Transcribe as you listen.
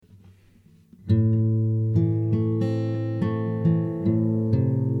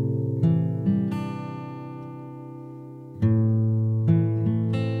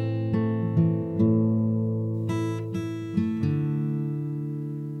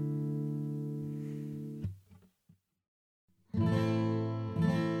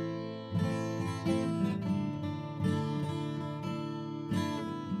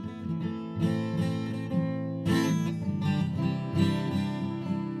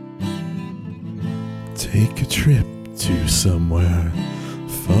Take a trip to somewhere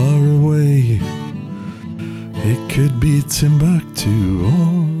far away. It could be Timbuktu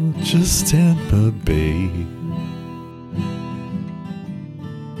or just Tampa Bay.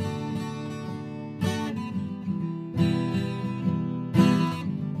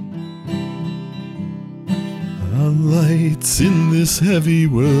 A light's in this heavy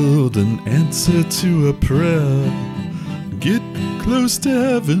world, an answer to a prayer. Get close to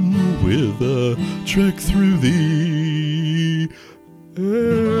heaven with a trek through the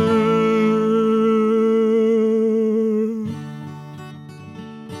air.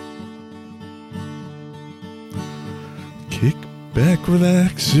 Kick back,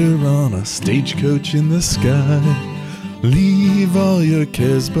 relax, you're on a stagecoach in the sky. Leave all your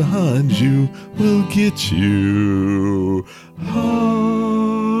cares behind you, we'll get you high.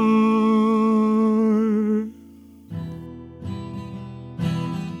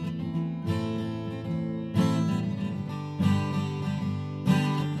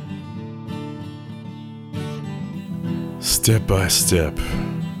 Step by step,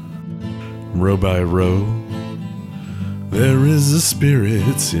 row by row, there is a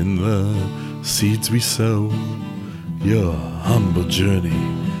spirit in the seeds we sow. Your humble journey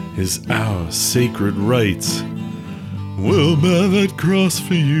is our sacred right. We'll bear that cross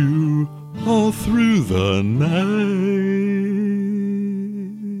for you all through the night.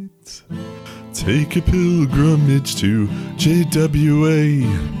 Take a pilgrimage to JWA.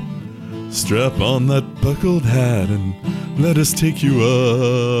 Strap on that buckled hat and let us take you away.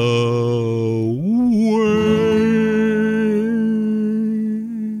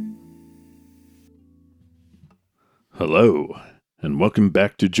 Hello, and welcome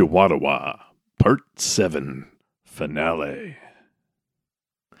back to JWADOA, Part 7, Finale.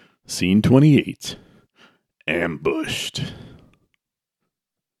 Scene 28, Ambushed.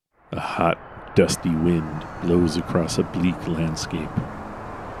 A hot, dusty wind blows across a bleak landscape.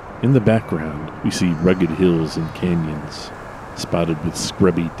 In the background, we see rugged hills and canyons, spotted with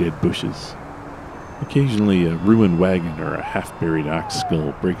scrubby dead bushes. Occasionally, a ruined wagon or a half-buried ox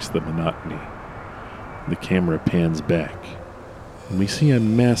skull breaks the monotony. The camera pans back, and we see a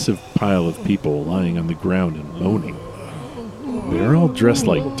massive pile of people lying on the ground and moaning. They are all dressed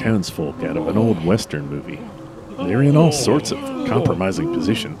like townsfolk out of an old Western movie. They're in all sorts of compromising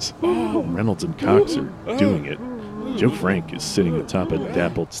positions. Reynolds and Cox are doing it. Joe Frank is sitting atop a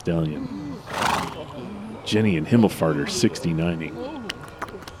dappled stallion. Jenny and Himmelfart are 69ing.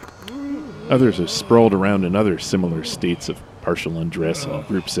 Others are sprawled around in other similar states of partial undress and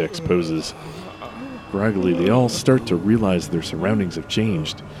group sex poses. Groggily, they all start to realize their surroundings have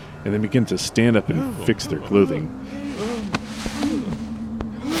changed, and they begin to stand up and fix their clothing.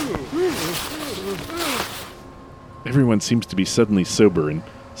 Everyone seems to be suddenly sober, and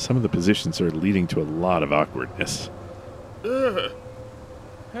some of the positions are leading to a lot of awkwardness.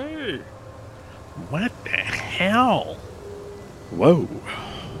 Hey! What the hell? Whoa.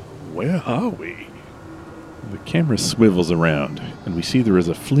 Where are we? The camera swivels around, and we see there is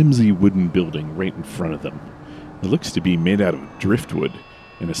a flimsy wooden building right in front of them. It looks to be made out of driftwood,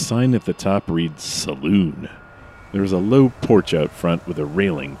 and a sign at the top reads Saloon. There is a low porch out front with a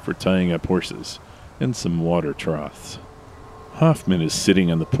railing for tying up horses, and some water troughs. Hoffman is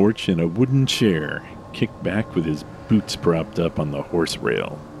sitting on the porch in a wooden chair, kicked back with his boots propped up on the horse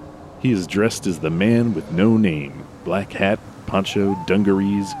rail. He is dressed as the man with no name, black hat, poncho,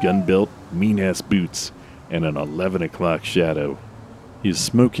 dungarees, gun belt, mean-ass boots, and an 11 o'clock shadow. He is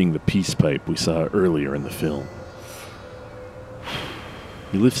smoking the peace pipe we saw earlier in the film.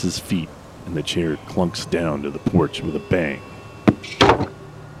 He lifts his feet, and the chair clunks down to the porch with a bang.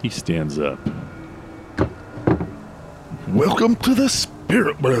 He stands up. Welcome to the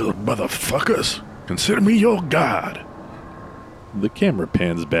spirit world, motherfuckers. Consider me your god. The camera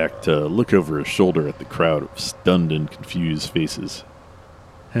pans back to look over his shoulder at the crowd of stunned and confused faces.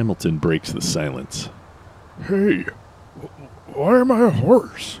 Hamilton breaks the silence. Hey, why am I a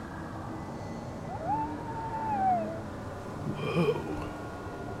horse? Whoa.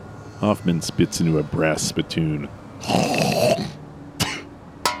 Hoffman spits into a brass spittoon,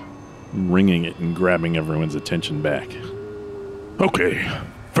 ringing it and grabbing everyone's attention back. Okay,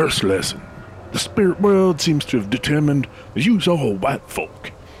 first lesson. The spirit world seems to have determined that you's all white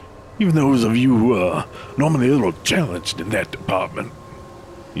folk, even those of you who are normally a little challenged in that department.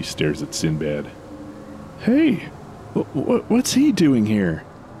 He stares at Sinbad. Hey, what's he doing here?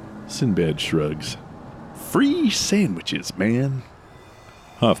 Sinbad shrugs. Free sandwiches, man.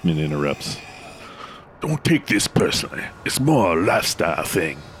 Hoffman interrupts. Don't take this personally. It's more a lifestyle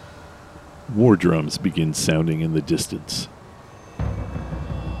thing. War drums begin sounding in the distance.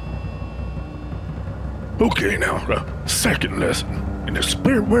 Okay, now, second lesson. In the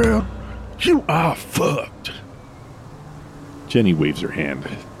spirit world, you are fucked. Jenny waves her hand.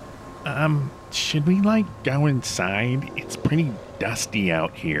 Should we, go inside? It's pretty dusty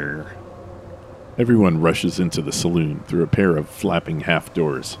out here. Everyone rushes into the saloon through a pair of flapping half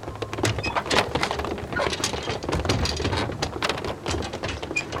doors.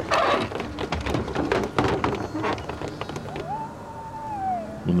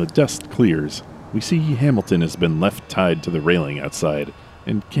 When the dust clears, we see Hamilton has been left tied to the railing outside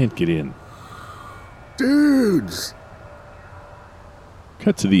and can't get in. Dudes!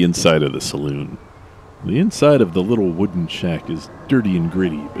 Cut to the inside of the saloon. The inside of the little wooden shack is dirty and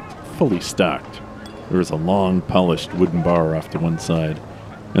gritty, but fully stocked. There is a long, polished wooden bar off to one side,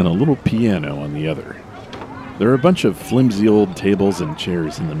 and a little piano on the other. There are a bunch of flimsy old tables and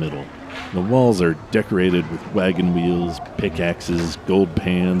chairs in the middle. The walls are decorated with wagon wheels, pickaxes, gold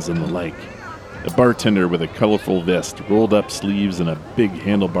pans, and the like. A bartender with a colorful vest, rolled up sleeves, and a big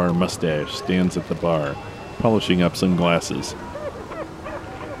handlebar mustache stands at the bar, polishing up some glasses.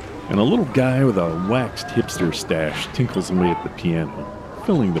 And a little guy with a waxed hipster stash tinkles away at the piano,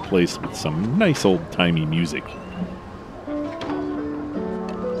 filling the place with some nice old-timey music.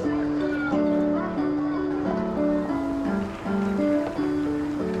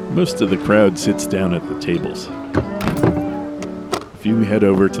 Most of the crowd sits down at the tables. A few head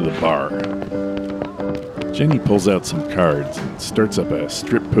over to the bar. Jenny pulls out some cards and starts up a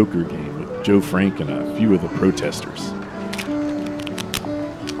strip poker game with Joe Frank and a few of the protesters.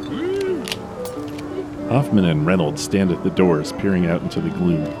 Hoffman and Reynolds stand at the doors, peering out into the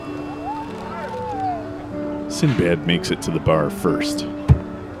gloom. Sinbad makes it to the bar first.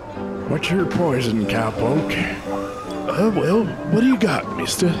 What's your poison, cowpoke? Well, what do you got,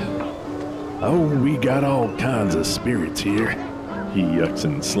 mister? Oh, we got all kinds of spirits here. He yucks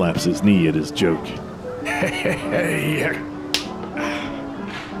and slaps his knee at his joke. Hey,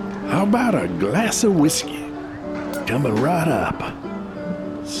 how about a glass of whiskey? Coming right up.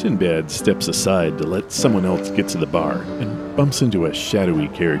 Sinbad steps aside to let someone else get to the bar and bumps into a shadowy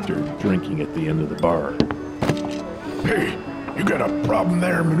character drinking at the end of the bar. Hey, you got a problem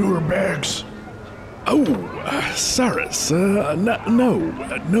there, manure bags? Oh, sorry, sir.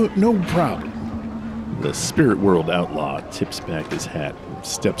 No problem. The spirit world outlaw tips back his hat and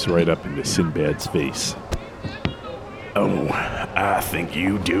steps right up into Sinbad's face. Oh, I think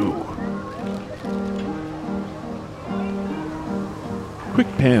you do. Quick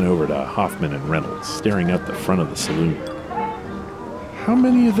pan over to Hoffman and Reynolds, staring out the front of the saloon. How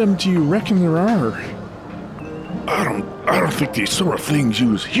many of them do you reckon there are? I don't think these sort of things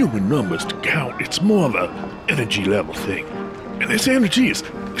use human numbers to count. It's more of a energy level thing. And this energy it's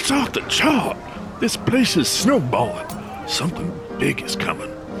off the chart. This place is snowballing. Something big is coming.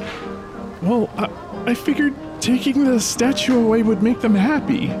 Well, I figured taking the statue away would make them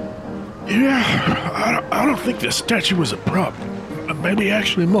happy. Yeah, I don't think the statue was a problem. Maybe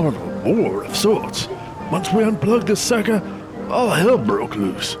actually more of a war of sorts. Once we unplugged the sucker, all hell broke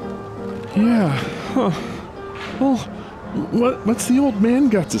loose. Yeah, huh. Well, what's the old man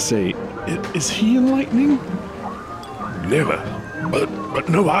got to say? Is he enlightening? Never. But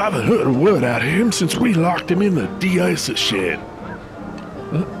no, I haven't heard a word out of him since we locked him in the de-icer shed.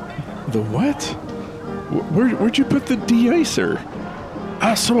 The what? Where'd you put the de-icer?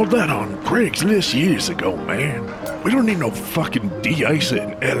 I sold that on Craigslist years ago, man. We don't need no fucking de-icer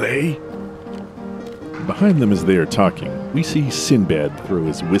in L.A. Behind them as they are talking, we see Sinbad throw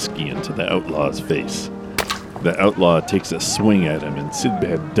his whiskey into the outlaw's face. The outlaw takes a swing at him and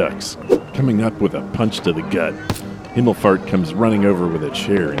Sinbad ducks, coming up with a punch to the gut. Himmelfart comes running over with a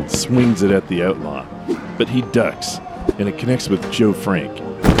chair and swings it at the outlaw, but he ducks, and it connects with Joe Frank.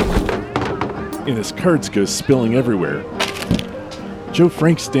 And his cards go spilling everywhere. Joe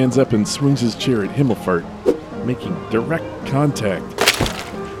Frank stands up and swings his chair at Himmelfart, making direct contact,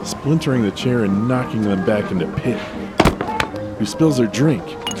 splintering the chair and knocking them back into Pitt, who spills her drink.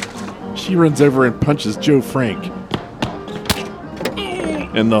 She runs over and punches Joe Frank,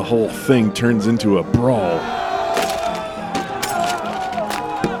 and the whole thing turns into a brawl.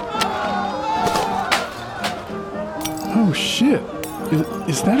 Oh shit!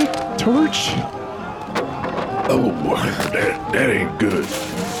 Is that a torch? Oh, that ain't good.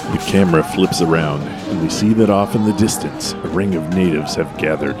 The camera flips around, and we see that off in the distance, a ring of natives have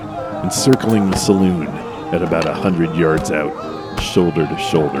gathered, encircling the saloon at about 100 yards out, shoulder to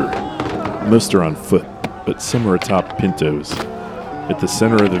shoulder. Most are on foot, but some are atop pintos. At the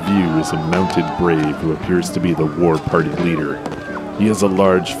center of the view is a mounted brave who appears to be the war party leader. He has a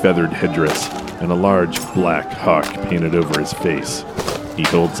large feathered headdress and a large black hawk painted over his face. He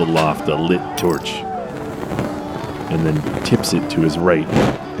holds aloft a lit torch. and then tips it to his right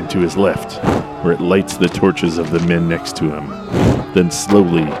and to his left, where it lights the torches of the men next to him. Then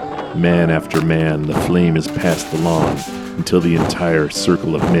slowly, man after man, the flame is passed along until the entire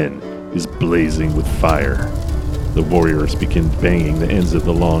circle of men is blazing with fire. The warriors begin banging the ends of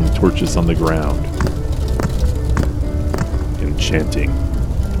the long torches on the ground and chanting.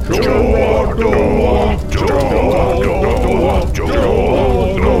 JWADOA, JWADOA,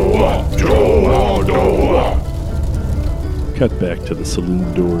 JWADOA, JWADOA. Cut back to the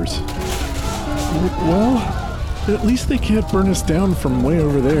saloon doors. Well, at least they can't burn us down from way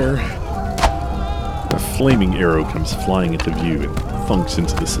over there. A flaming arrow comes flying into view and thunks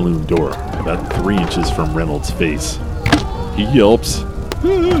into the saloon door, about 3 inches from Reynolds' face. He yelps,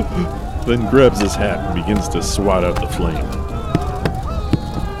 then grabs his hat and begins to swat out the flame.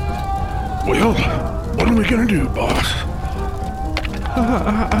 Well, what are we gonna do, boss?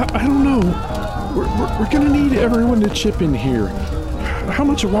 I don't know. We're gonna need everyone to chip in here. How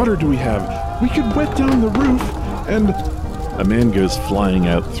much water do we have? We could wet down the roof and... A man goes flying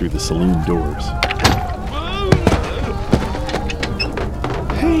out through the saloon doors.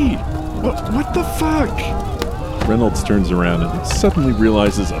 Hey! What the fuck? Reynolds turns around and suddenly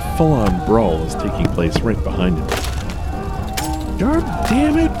realizes a full-on brawl is taking place right behind him. God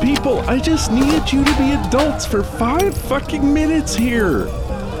damn it, people! I just needed you to be adults for 5 fucking minutes here!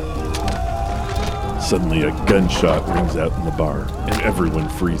 Suddenly a gunshot rings out in the bar, and everyone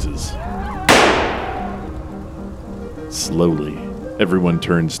freezes. Slowly, everyone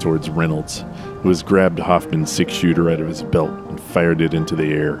turns towards Reynolds, who has grabbed Hoffman's 6-shooter out of his belt and fired it into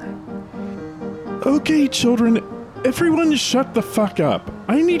the air. Okay, children, everyone shut the fuck up.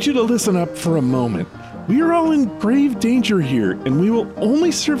 I need you to listen up for a moment. We are all in grave danger here, and we will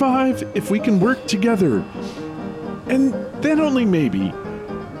only survive if we can work together. And then only maybe.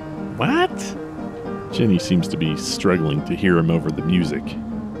 What? Jenny seems to be struggling to hear him over the music.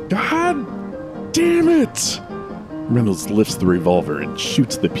 God damn it! Reynolds lifts the revolver and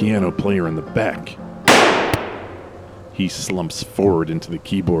shoots the piano player in the back. He slumps forward into the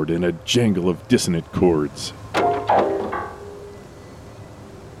keyboard in a jangle of dissonant chords.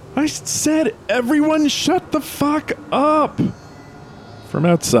 I said everyone shut the fuck up! From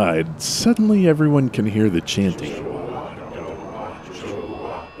outside, suddenly everyone can hear the chanting.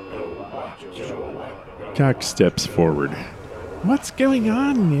 Cox steps forward. What's going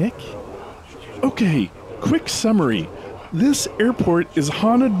on, Nick? Okay, quick summary. This airport is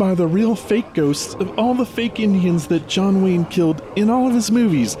haunted by the real fake ghosts of all the fake Indians that John Wayne killed in all of his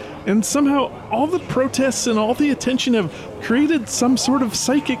movies, and somehow all the protests and all the attention have created some sort of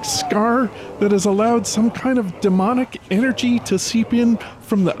psychic scar that has allowed some kind of demonic energy to seep in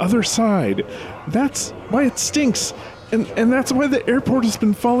from the other side. That's why it stinks, and that's why the airport has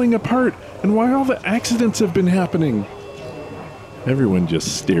been falling apart, and why all the accidents have been happening. Everyone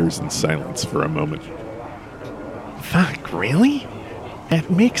just stares in silence for a moment. Fuck, really? That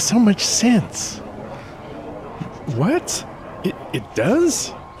makes so much sense. What? It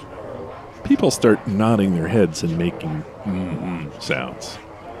does? People start nodding their heads and making sounds.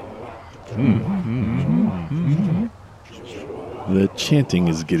 The chanting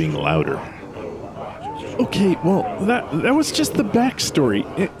is getting louder. Okay, well, that was just the backstory.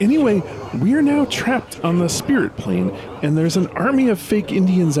 Anyway, we're now trapped on the spirit plane, and there's an army of fake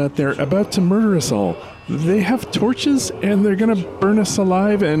Indians out there about to murder us all. They have torches, and they're gonna burn us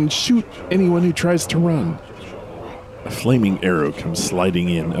alive and shoot anyone who tries to run. A flaming arrow comes sliding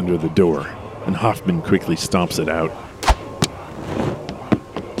in under the door, and Hoffman quickly stomps it out.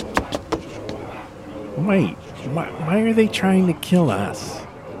 Wait, why are they trying to kill us?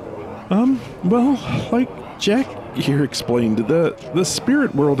 Well, like Jack here explained, the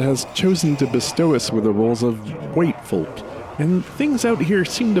spirit world has chosen to bestow us with the roles of white folk, and things out here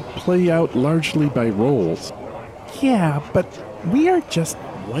seem to play out largely by roles. Yeah, but we are just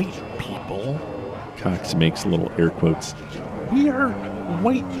white people. Cox makes little air quotes. We are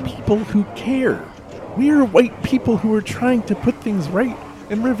white people who care. We are white people who are trying to put things right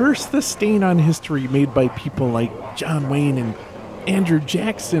and reverse the stain on history made by people like John Wayne and Andrew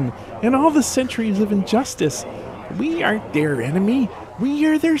Jackson and all the centuries of injustice. We aren't their enemy. We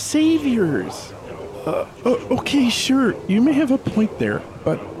are their saviors. Okay, sure, you may have a point there,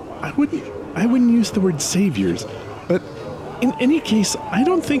 but I wouldn't use the word saviors. But in any case, I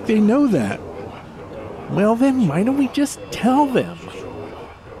don't think they know that. Well, then why don't we just tell them?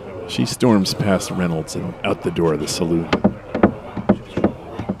 She storms past Reynolds and out the door of the saloon.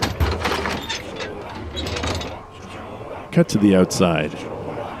 Cut to the outside.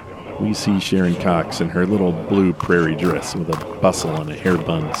 We see Sharon Cox in her little blue prairie dress with a bustle and a hair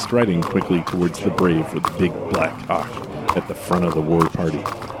bun striding quickly towards the brave with the big black hawk at the front of the war party.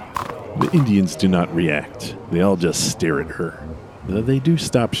 The Indians do not react. They all just stare at her, though they do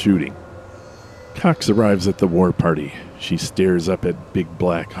stop shooting. Cox arrives at the war party. She stares up at Big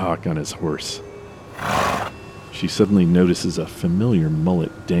Black Hawk on his horse. She suddenly notices a familiar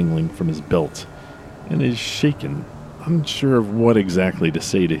mullet dangling from his belt and is shaken, unsure of what exactly to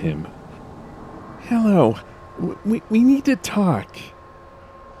say to him. Hello. We need to talk.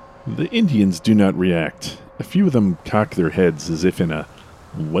 The Indians do not react. A few of them cock their heads as if in a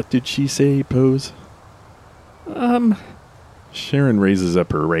 "what did she say" pose. Sharon raises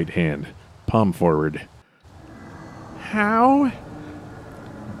up her right hand, palm forward. How?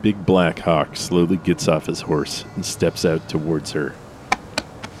 Big Black Hawk slowly gets off his horse and steps out towards her.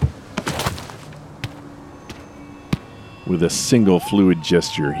 With a single fluid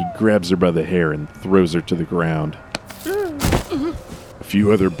gesture, he grabs her by the hair and throws her to the ground. A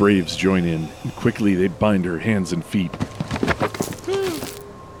few other braves join in, and quickly they bind her hands and feet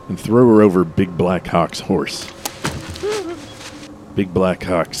and throw her over Big Black Hawk's horse. Big Black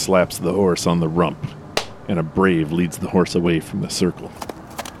Hawk slaps the horse on the rump, and a brave leads the horse away from the circle.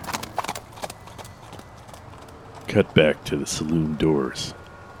 Cut back to the saloon doors,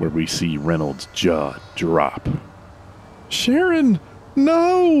 where we see Reynolds' jaw drop. Sharon,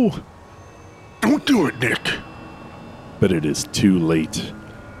 no! Don't do it, Nick. But it is too late.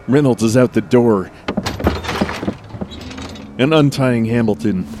 Reynolds is out the door and untying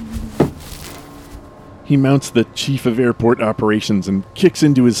Hamilton. He mounts the chief of airport operations and kicks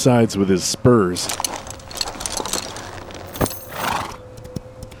into his sides with his spurs.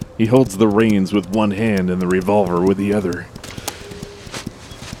 He holds the reins with one hand and the revolver with the other.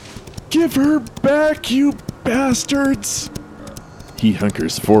 Give her back, you bastards! He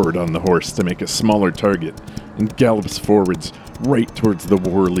hunkers forward on the horse to make a smaller target and gallops forwards right towards the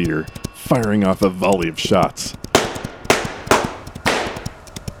war leader, firing off a volley of shots.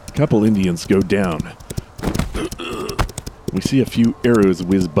 A couple Indians go down. We see a few arrows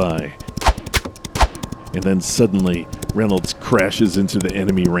whiz by. And then suddenly, Reynolds crashes into the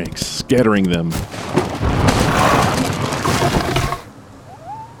enemy ranks, scattering them.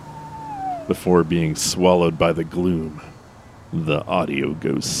 Before being swallowed by the gloom, the audio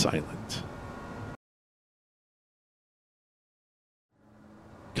goes silent.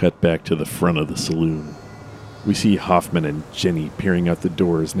 Cut back to the front of the saloon. We see Hoffman and Jenny peering out the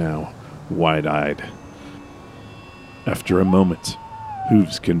doors now, wide-eyed. After a moment,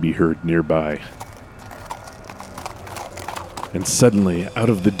 hooves can be heard nearby. And suddenly, out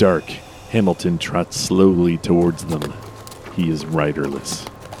of the dark, Hamilton trots slowly towards them. He is riderless.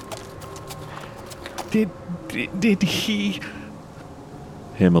 Did he?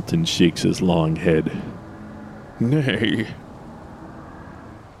 Hamilton shakes his long head. Nay.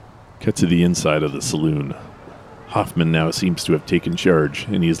 Cut to the inside of the saloon. Hoffman now seems to have taken charge,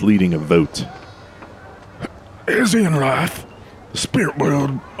 and he is leading a vote. As in life, the spirit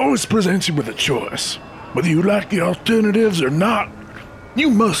world always presents you with a choice. Whether you like the alternatives or not, you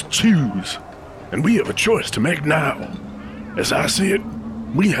must choose. And we have a choice to make now. As I see it,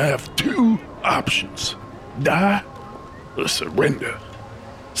 we have two options. Die or surrender.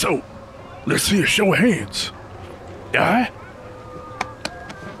 So, let's see a show of hands. Die?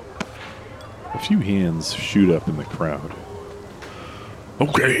 A few hands shoot up in the crowd.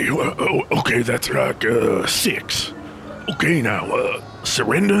 Okay, that's like 6. Okay, now,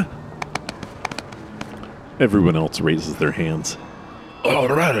 surrender? Everyone else raises their hands.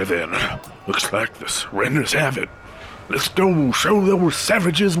 Alrighty then. Looks like the surrenders have it. Let's go show those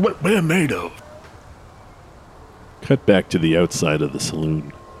savages what we're made of. Cut back to the outside of the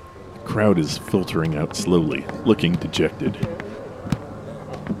saloon. The crowd is filtering out slowly, looking dejected.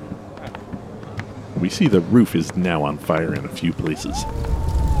 We see the roof is now on fire in a few places.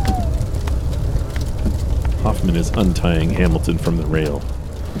 Hoffman is untying Hamilton from the rail.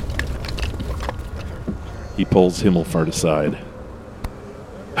 He pulls Himmelfart aside.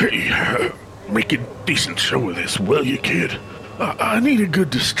 Hey, make a decent show of this, will you, kid? I need a good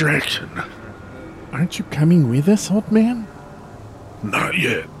distraction. Aren't you coming with us, old man? Not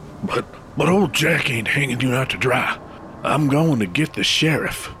yet, but old Jack ain't hanging you out to dry. I'm going to get the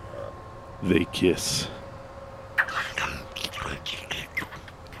sheriff. They kiss.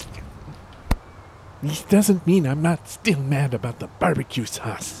 This doesn't mean I'm not still mad about the barbecue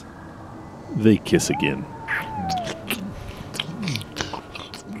sauce. They kiss again.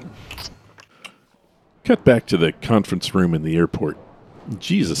 Cut back to the conference room in the airport.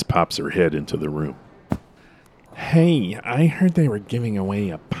 Jesus pops her head into the room. Hey, I heard they were giving away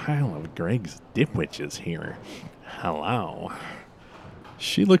a pile of Greg's dipwitches here. Hello.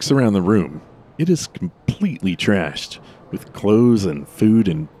 She looks around the room. It is completely trashed, with clothes and food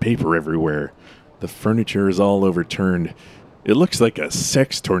and paper everywhere. The furniture is all overturned. It looks like a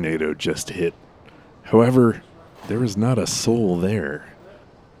sex tornado just hit. However, there is not a soul there.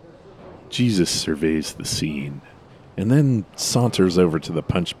 Jesus surveys the scene, and then saunters over to the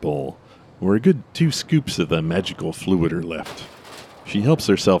punch bowl, where a good 2 scoops of the magical fluid are left. She helps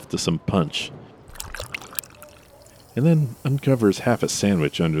herself to some punch, and then uncovers half a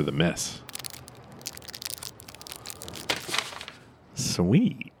sandwich under the mess.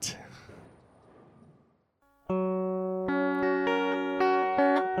 Sweet.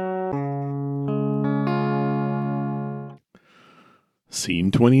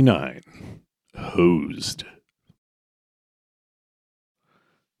 Scene 29. Hosed.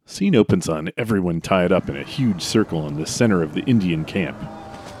 Scene opens on everyone tied up in a huge circle in the center of the Indian camp.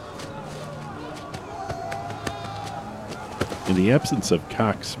 In the absence of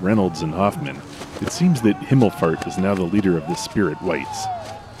Cox, Reynolds, and Hoffman, it seems that Himmelfart is now the leader of the Spirit Whites.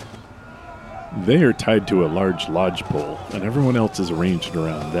 They are tied to a large lodge pole, and everyone else is arranged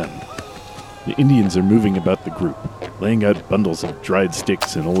around them. The Indians are moving about the group, laying out bundles of dried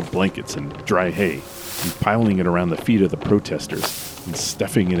sticks and old blankets and dry hay, and piling it around the feet of the protesters, and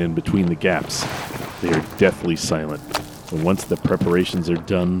stuffing it in between the gaps. They are deathly silent, but once the preparations are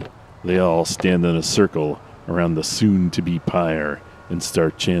done, they all stand in a circle around the soon-to-be pyre and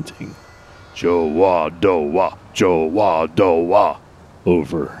start chanting, JWADOA, JWADOA,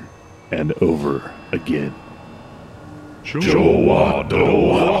 over and over again.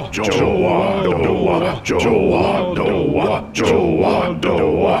 JWADOA, JWADOA, JWADOA,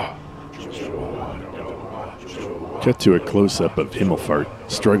 JWADOA. Cut to a close-up of Himmelfart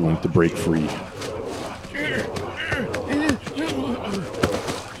struggling to break free.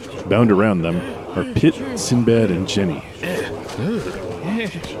 Bound around them are Pitt, Sinbad, and Jenny.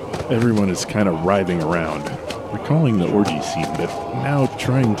 Everyone is kind of writhing around, recalling the orgy scene, but now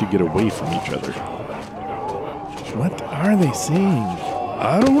trying to get away from each other. What are they saying?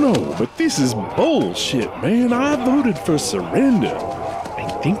 I don't know, but this is bullshit, man. I voted for surrender. I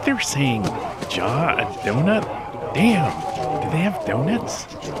think they're saying jaw a donut. Damn, do they have donuts?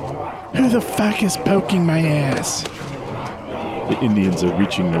 Who the fuck is poking my ass? The Indians are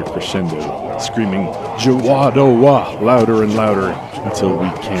reaching their crescendo, screaming JWADOA louder and louder until we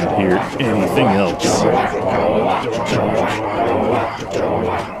can't hear anything else.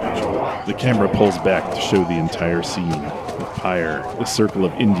 The camera pulls back to show the entire scene. The pyre, the circle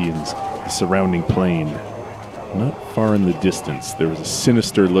of Indians, the surrounding plain. Not far in the distance, there is a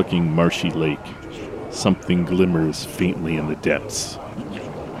sinister-looking marshy lake. Something glimmers faintly in the depths.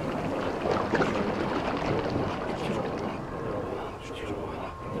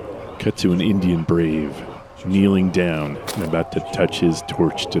 Cut to an Indian brave, kneeling down and about to touch his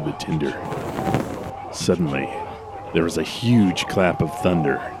torch to the tinder. Suddenly, there is a huge clap of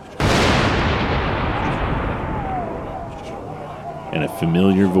thunder. And a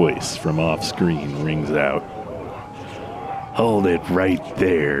familiar voice from off-screen rings out. Hold it right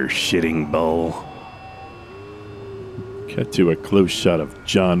there, shitting bull. Cut to a close shot of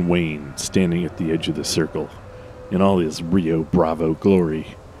John Wayne standing at the edge of the circle, in all his Rio Bravo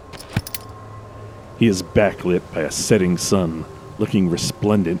glory. He is backlit by a setting sun, looking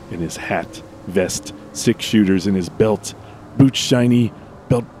resplendent in his hat, vest, 6-shooters in his belt, boots shiny,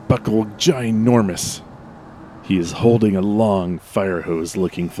 belt buckle ginormous. He is holding a long fire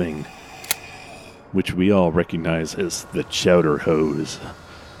hose-looking thing, which we all recognize as the chowder hose.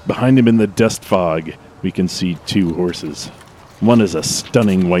 Behind him in the dust fog, we can see 2 horses. One is a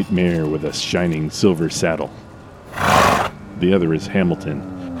stunning white mare with a shining silver saddle. The other is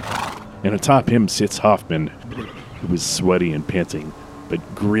Hamilton. And atop him sits Hoffman, who is sweaty and panting,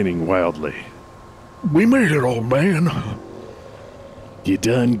 but grinning wildly. We made it, old man. You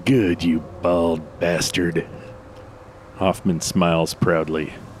done good, you bald bastard. Hoffman smiles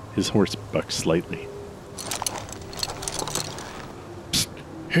proudly. His horse bucks slightly. Psst.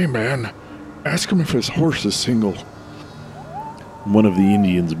 Hey, man. Ask him if his horse is single. One of the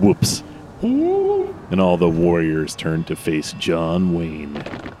Indians whoops, and all the warriors turn to face John Wayne.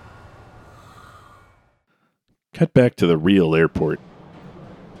 Cut back to the real airport.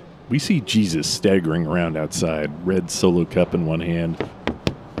 We see Jesus staggering around outside, red solo cup in one hand,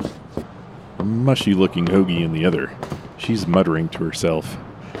 a mushy-looking hoagie in the other. She's muttering to herself.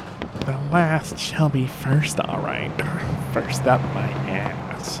 The last shall be first, all right. First up my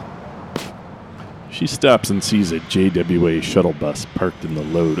ass. She stops and sees a JWA shuttle bus parked in the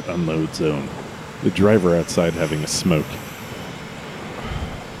load-unload zone, the driver outside having a smoke.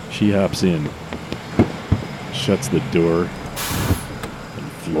 She hops in, shuts the door,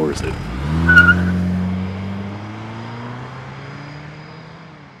 and floors it.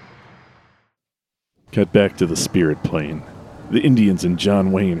 Cut back to the spirit plane. The Indians and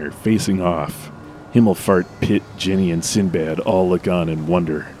John Wayne are facing off. Himmelfart, Pitt, Jenny, and Sinbad all look on in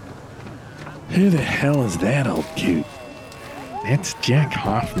wonder. Who the hell is that old coot? That's Jack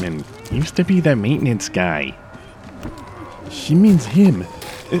Hoffman. Used to be the maintenance guy. She means him.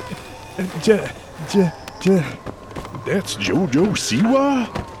 That's JoJo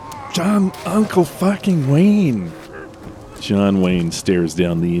Siwa? John Uncle fucking Wayne. John Wayne stares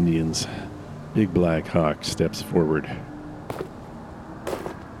down the Indians. Big Black Hawk steps forward.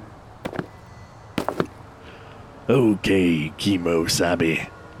 Okay, Kimo Sabe,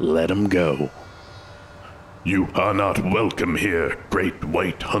 let him go. You are not welcome here, great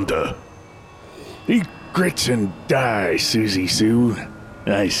white hunter. He grits and die, Susie Sue.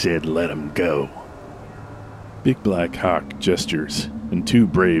 I said let him go. Big Black Hawk gestures, and two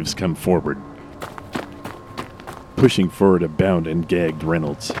braves come forward. Pushing forward a bound and gagged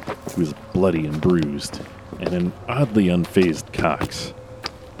Reynolds, who is bloody and bruised, and an oddly unfazed Cox.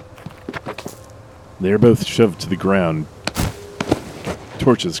 They are both shoved to the ground,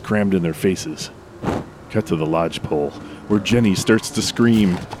 torches crammed in their faces. Cut to the lodgepole, where Jenny starts to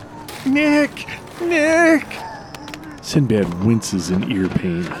scream, Nick! Nick! Sinbad winces in ear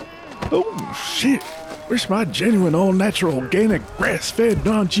pain. Oh, shit! Where's my genuine, all-natural, organic, grass-fed,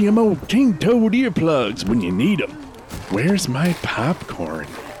 non-GMO, king-toed earplugs when you need them? Where's my popcorn?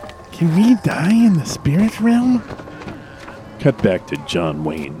 Can we die in the spirit realm? Cut back to John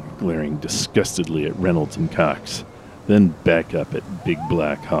Wayne, glaring disgustedly at Reynolds and Cox, then back up at Big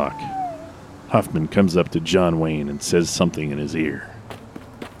Black Hawk. Hoffman comes up to John Wayne and says something in his ear.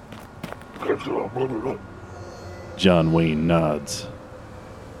 John Wayne nods.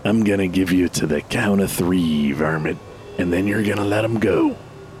 I'm gonna give you to the count of 3, varmint, and then you're gonna let him go.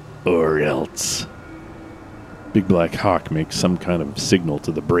 Or else. Big Black Hawk makes some kind of signal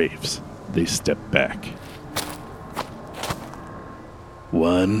to the braves. They step back.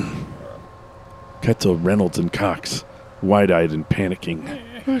 1. Cut to Reynolds and Cox, wide-eyed and panicking.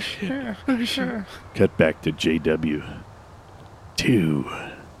 Cut back to JW. 2.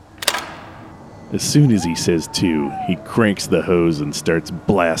 As soon as he says 2, he cranks the hose and starts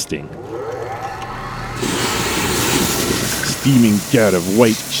blasting. Steaming gout of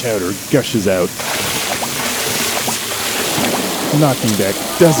white chowder gushes out, knocking back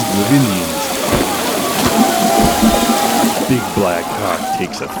dozens of Indians. Big Black Hawk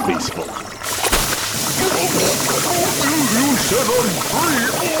takes a faceful. You said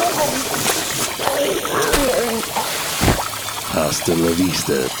Hasta la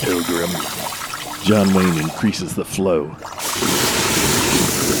vista, pilgrim. John Wayne increases the flow, and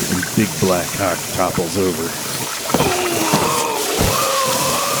Big Black Hawk topples over.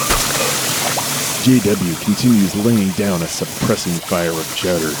 JW continues laying down a suppressing fire of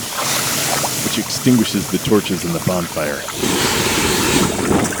chowder, which extinguishes the torches in the bonfire.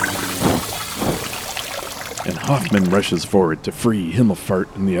 And Hoffman rushes forward to free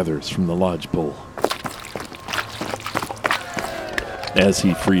Himmelfart and the others from the lodgepole. As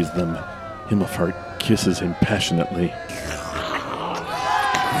he frees them, Himmelfart kisses him passionately.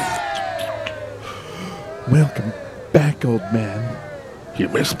 Welcome back, old man. You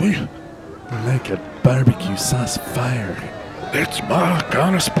miss me? Like a barbecue sauce fire. That's my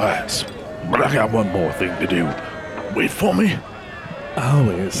kind of spice. But I got one more thing to do. Wait for me.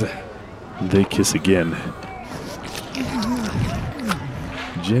 Always. They kiss again.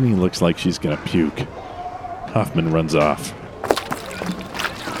 Jenny looks like she's gonna puke. Hoffman runs off.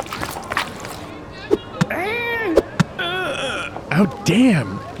 Oh,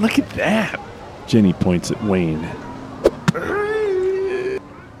 damn! Look at that! Jenny points at Wayne.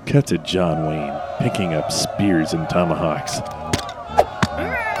 Cut to John Wayne, picking up spears and tomahawks.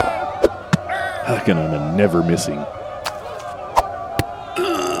 Hacking on and never missing.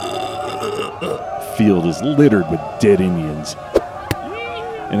 Field is littered with dead Indians,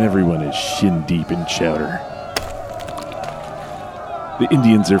 and everyone is shin deep in chowder. The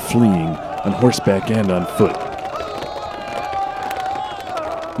Indians are fleeing, on horseback and on foot.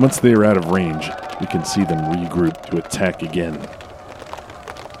 Once they are out of range, we can see them regroup to attack again.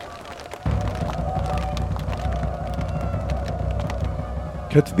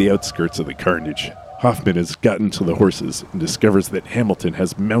 Cut to the outskirts of the carnage. Hoffman has gotten to the horses and discovers that Hamilton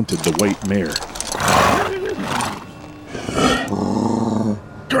has mounted the white mare.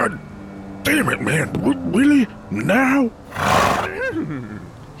 God damn it, man. Really? Now?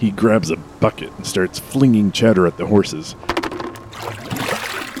 He grabs a bucket and starts flinging chowder at the horses.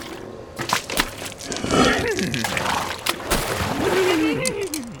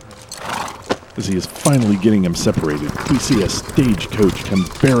 As he is finally getting them separated, we see a stagecoach come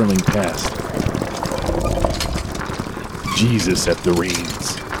barreling past. Jesus at the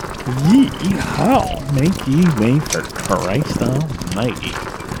reins. Yee-haw! Make ye way for Christ Almighty.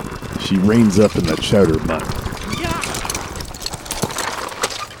 She reins up in the chowder butt.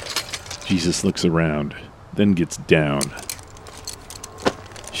 Jesus looks around, then gets down.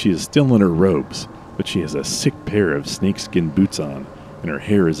 She is still in her robes, but she has a sick pair of snakeskin boots on, and her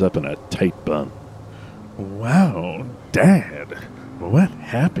hair is up in a tight bun. Wow, Dad, what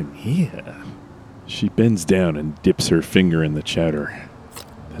happened here? She bends down and dips her finger in the chowder,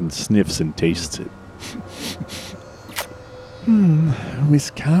 then sniffs and tastes it.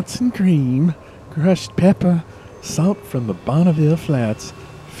 Wisconsin cream, crushed pepper, salt from the Bonneville Flats,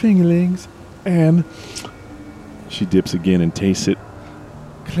 fingerlings, and She dips again and tastes it.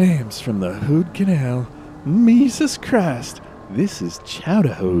 clams from the Hood Canal. Jesus Christ, this is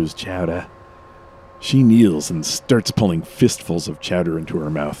chowder hose chowder. She kneels and starts pulling fistfuls of chowder into her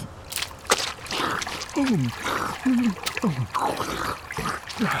mouth.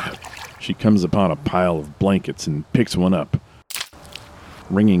 She comes upon a pile of blankets and picks one up,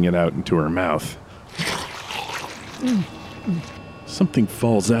 wringing it out into her mouth. Something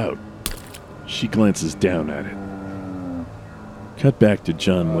falls out. She glances down at it. Cut back to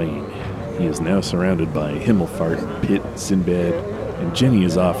John Wayne. He is now surrounded by Himmelfart, Pitt, Sinbad, and Jenny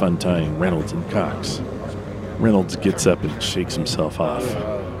is off untying Reynolds and Cox. Reynolds gets up and shakes himself off.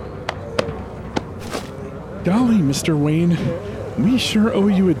 Golly, Mr. Wayne, we sure owe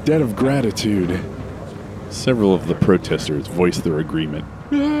you a debt of gratitude. Several of the protesters voice their agreement.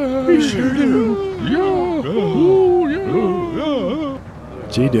 We sure do.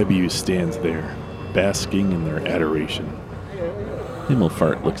 JW stands there, basking in their adoration.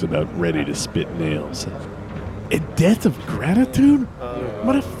 Himmelfart looks about ready to spit nails. A debt of gratitude?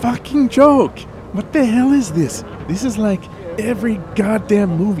 What a fucking joke! What the hell is this? This is like every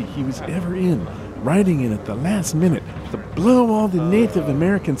goddamn movie he was ever in, writing in at the last minute to blow all the Native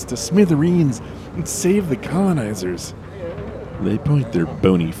Americans to smithereens and save the colonizers. They point their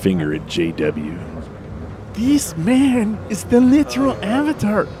bony finger at JW. This man is the literal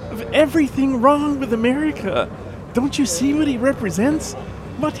avatar of everything wrong with America. Don't you see what he represents?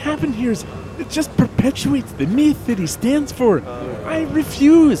 What happened here is it just perpetuates the myth that he stands for. I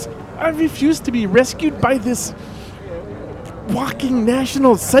refuse to be rescued by this walking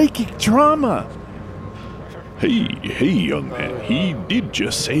national psychic trauma. Hey, young man, he did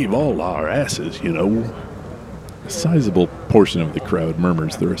just save all our asses, you know. A sizable portion of the crowd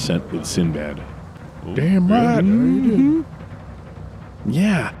murmurs their assent with Sinbad. Damn right. Mm-hmm.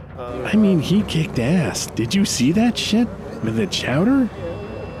 Yeah, I mean, he kicked ass. Did you see that shit? With the chowder?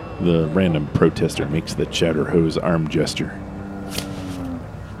 The random protester makes the chowder hose arm gesture.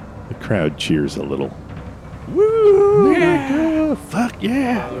 The crowd cheers a little. Woo! Yeah. Fuck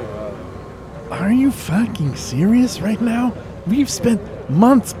yeah! Are you fucking serious right now? We've spent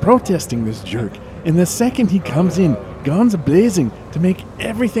months protesting this jerk, and the second he comes in, guns a-blazing, to make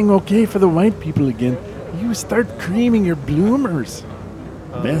everything okay for the white people again, you start creaming your bloomers.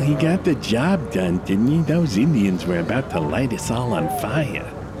 Well, he got the job done, didn't he? Those Indians were about to light us all on fire.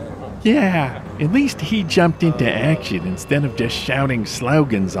 Yeah, at least he jumped into action instead of just shouting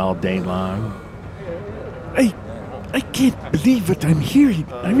slogans all day long. I can't believe what I'm hearing.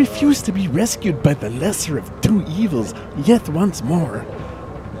 I refuse to be rescued by the lesser of two evils yet once more.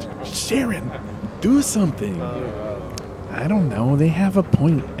 Sharon, do something. I don't know, they have a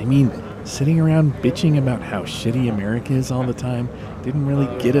point. I mean, sitting around bitching about how shitty America is all the time didn't really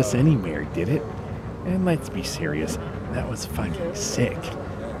get us anywhere, did it? And let's be serious, that was fucking sick.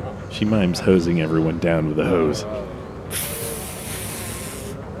 She mimes hosing everyone down with a hose.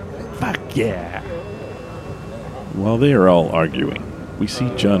 Fuck yeah. While they are all arguing, we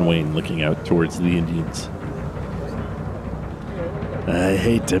see John Wayne looking out towards the Indians. I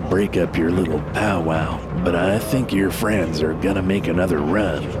hate to break up your little powwow, but I think your friends are gonna make another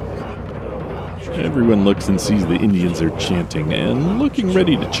run. Everyone looks and sees the Indians are chanting and looking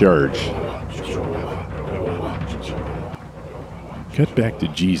ready to charge. Cut back to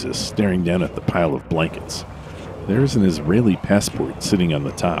Jesus staring down at the pile of blankets. There's an Israeli passport sitting on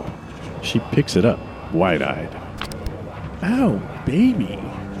the top. She picks it up, wide-eyed. Ow, baby.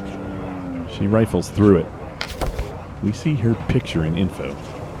 She rifles through it. We see her picture and info.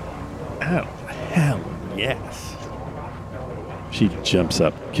 Oh, hell yes. She jumps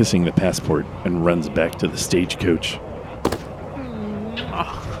up, kissing the passport, and runs back to the stagecoach.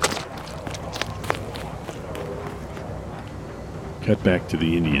 Cut back to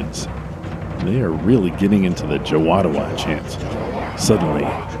the Indians. They are really getting into the JWADOA chant, Suddenly,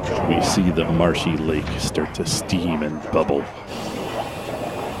 we see the marshy lake start to steam and bubble.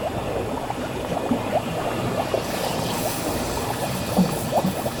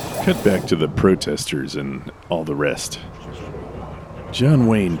 Cut back to the protesters and all the rest. John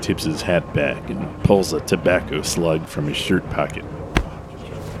Wayne tips his hat back and pulls a tobacco slug from his shirt pocket.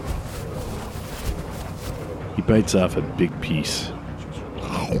 He bites off a big piece,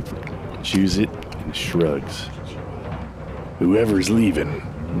 chews it, and shrugs. Whoever's leaving,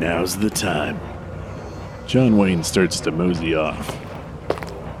 now's the time. John Wayne starts to mosey off.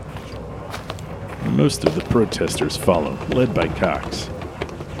 Most of the protesters follow, led by Cox.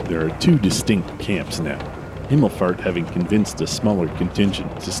 There are two distinct camps now, Himmelfart having convinced a smaller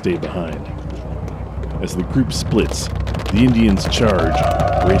contingent to stay behind. As the group splits, the Indians charge,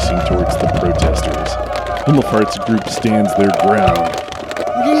 racing towards the protesters. Himmelfart's group stands their ground.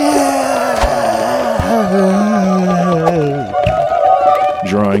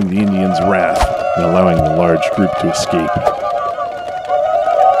 Drawing the Indians' wrath and allowing the large group to escape.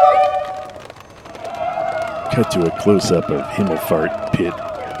 Cut to a close-up of Himmelfart, Pitt,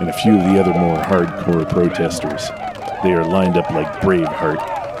 and a few of the other more hardcore protesters. They are lined up like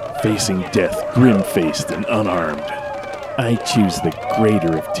Braveheart, facing death, grim-faced and unarmed. I choose the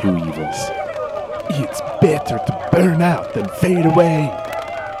greater of two evils. It's better to burn out than fade away.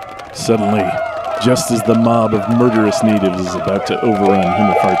 Suddenly, just as the mob of murderous natives is about to overrun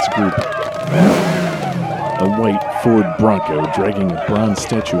Himmelfart's group, a white Ford Bronco dragging a bronze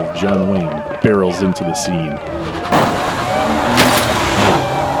statue of John Wayne barrels into the scene.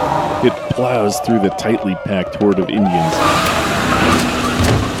 It plows through the tightly packed horde of Indians,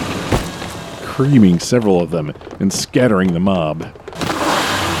 creaming several of them and scattering the mob.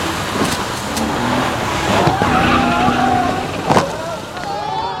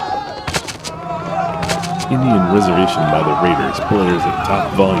 Indian Reservation by the Raiders blares at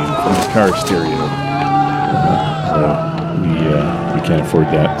top volume from the car stereo. So we can't afford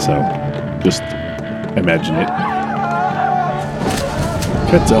that, so just imagine it.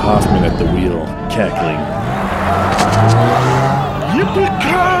 Cut to Hoffman at the wheel, cackling.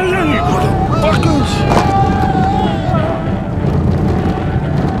 Yippee-ki-yay, motherfuckers!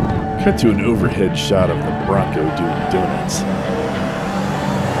 Cut to an overhead shot of the Bronco doing donuts.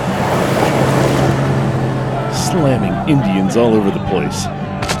 Slamming Indians all over the place.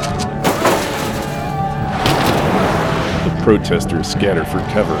 The protesters scatter for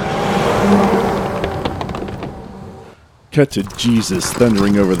cover. Cut to Jesus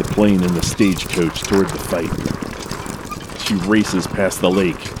thundering over the plain in the stagecoach toward the fight. She races past the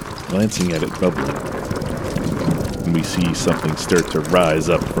lake, glancing at it bubbling. And we see something start to rise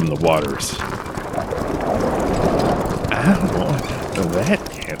up from the waters. Ow, that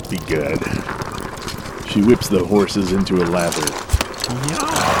can't be good. She whips the horses into a lather,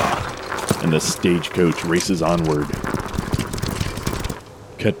 and the stagecoach races onward.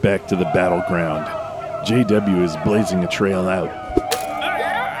 Cut back to the battleground. JW is blazing a trail out,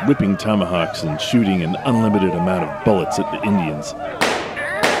 whipping tomahawks and shooting an unlimited amount of bullets at the Indians.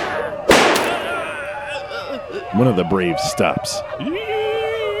 One of the braves stops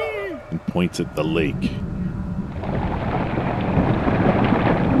and points at the lake.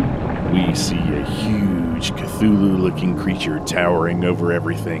 We see a huge Cthulhu-looking creature towering over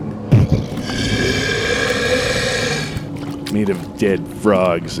everything. Made of dead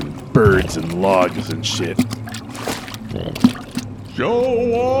frogs and birds and logs and shit. JWADOA!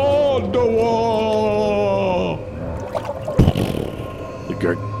 The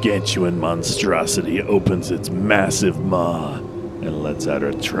gargantuan monstrosity opens its massive maw and lets out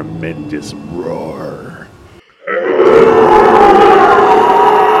a tremendous roar.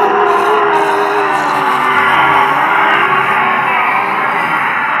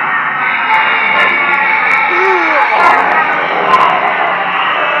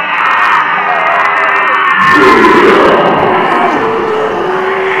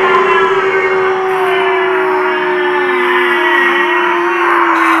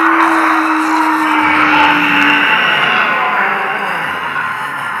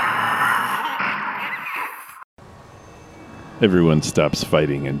 Everyone stops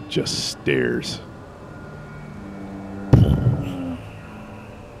fighting and just stares.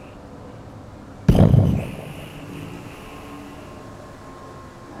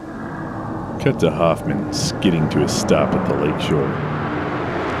 Cut to Hoffman skidding to a stop at the lakeshore,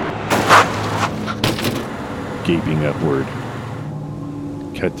 gaping upward.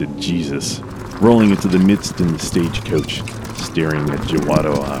 Cut to Jesus rolling into the midst in the stagecoach, staring at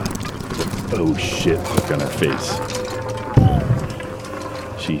JWADOA with an oh shit look on her face.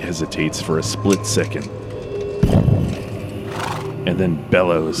 She hesitates for a split second, and then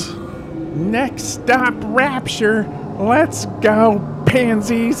bellows. Next stop, Rapture. Let's go,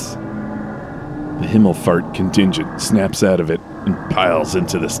 pansies. The Himmelfart contingent snaps out of it and piles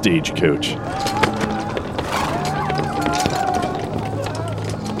into the stagecoach.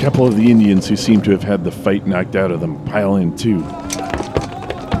 A couple of the Indians who seem to have had the fight knocked out of them pile in too.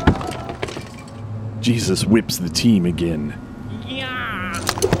 Jesus whips the team again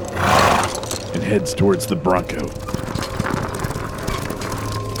and heads towards the Bronco.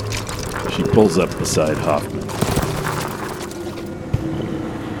 She pulls up beside Hoffman.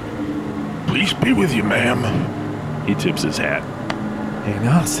 Please be with you, ma'am. He tips his hat. And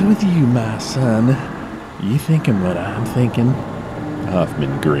also with you, my son. You thinking what I'm thinking?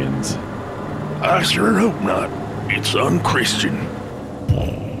 Hoffman grins. I sure hope not. It's unchristian.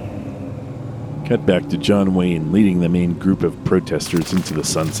 Cut back to John Wayne leading the main group of protesters into the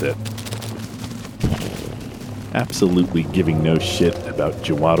sunset. Absolutely giving no shit about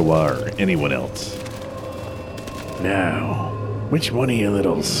JWADOA or anyone else. Now, which one of you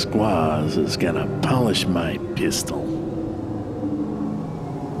little squaws is gonna polish my pistol?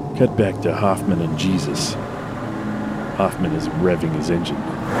 Cut back to Hoffman and Jesus. Hoffman is revving his engine.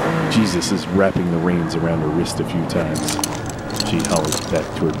 Jesus is wrapping the reins around her wrist a few times. She hollers back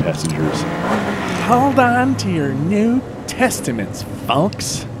to her passengers. Hold on to your New Testaments,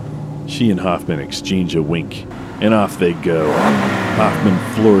 folks. She and Hoffman exchange a wink, and off they go. Hoffman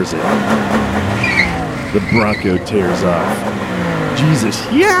floors it. The Bronco tears off. Jesus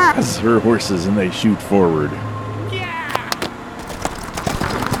yas her horses and they shoot forward.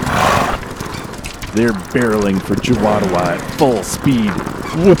 They're barreling for JWADOA at full speed,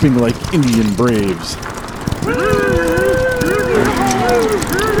 whooping like Indian braves.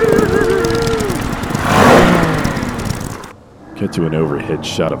 Cut to an overhead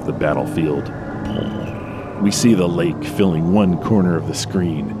shot of the battlefield. We see the lake filling one corner of the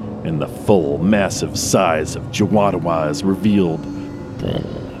screen, and the full, massive size of JWADOA is revealed.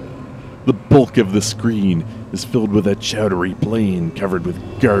 The bulk of the screen is filled with a chowdery plain covered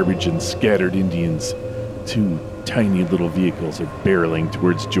with garbage and scattered Indians. Two tiny little vehicles are barreling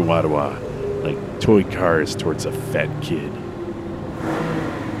towards JWADOA, like toy cars towards a fat kid.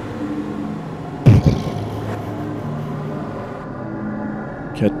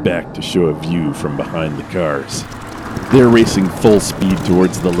 Cut back to show a view from behind the cars. They're racing full speed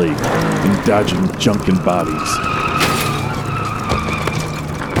towards the lake and dodging junk and bodies.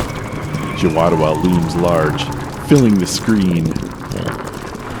 JWADOA looms large, filling the screen.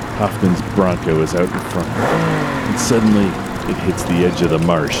 Hoffman's Bronco is out in front, and suddenly it hits the edge of the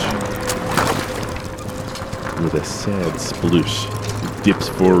marsh. With a sad sploosh, it dips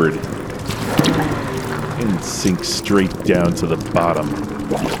forward and sinks straight down to the bottom.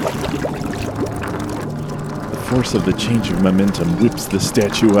 The force of the change of momentum whips the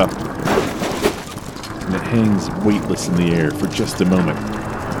statue up, and it hangs weightless in the air for just a moment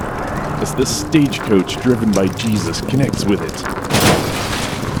as the stagecoach driven by Jesus connects with it.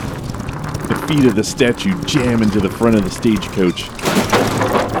 The feet of the statue jam into the front of the stagecoach,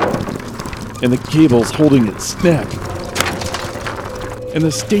 and the cables holding it snap. And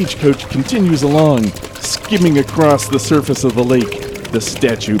the stagecoach continues along, skimming across the surface of the lake, the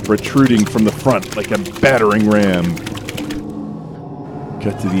statue protruding from the front like a battering ram.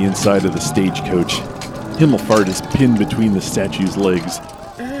 Cut to the inside of the stagecoach. Himmelfart is pinned between the statue's legs,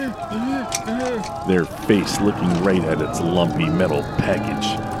 their face looking right at its lumpy metal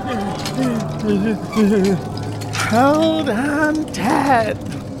package. Hold on tight.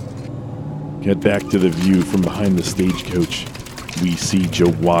 Cut back to the view from behind the stagecoach. We see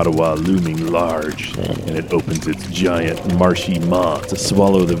JWADOA looming large, and it opens its giant, marshy maw to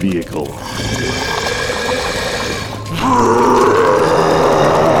swallow the vehicle.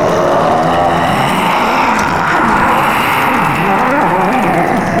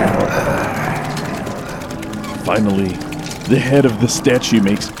 Finally, the head of the statue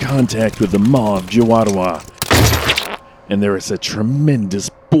makes contact with the maw of JWADOA, and there is a tremendous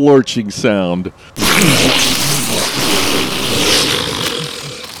blorching sound.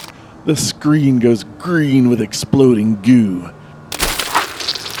 The screen goes green with exploding goo.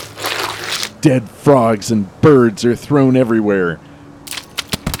 Dead frogs and birds are thrown everywhere.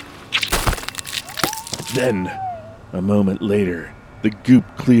 Then, a moment later, the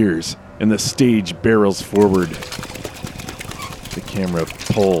goop clears and the stage barrels forward. The camera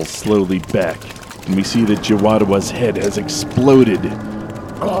pulls slowly back, and we see that JWADOA's head has exploded.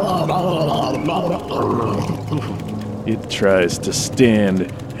 It tries to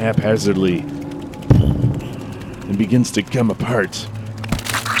stand haphazardly and begins to come apart.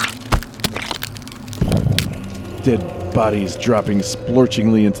 Dead bodies dropping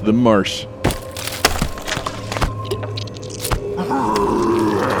splorchingly into the marsh.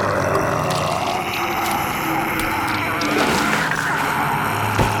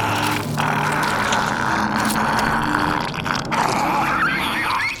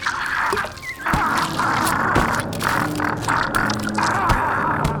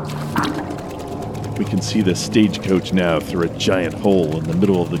 We can see the stagecoach now through a giant hole in the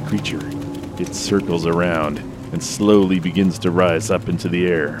middle of the creature. It circles around and slowly begins to rise up into the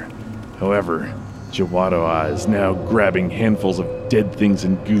air. However, JWADOA is now grabbing handfuls of dead things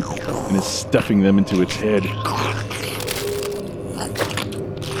and goop and is stuffing them into its head.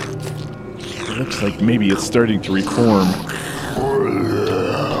 It looks like maybe it's starting to reform.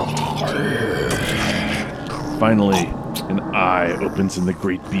 Finally, an eye opens in the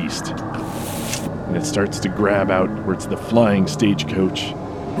great beast, and it starts to grab outwards the flying stagecoach.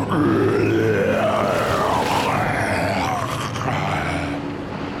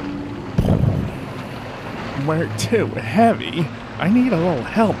 We're too heavy. I need a little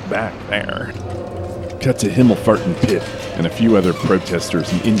help back there. Cut to Himmelfart and Pip and a few other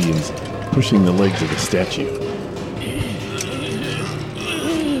protesters and Indians pushing the legs of the statue.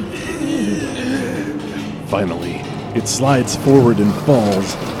 Finally, it slides forward and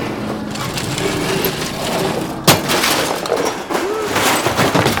falls.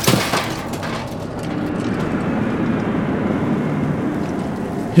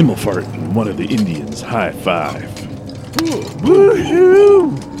 Himmelfart and one of the Indians high-five.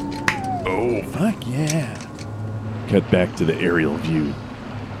 Woohoo! Oh, fuck yeah. Cut back to the aerial view.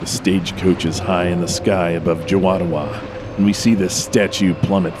 The stagecoach is high in the sky above JWADOA, and we see the statue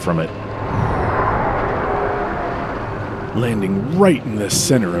plummet from it, landing right in the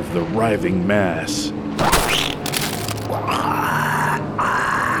center of the writhing mass.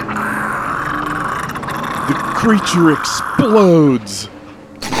 The creature explodes.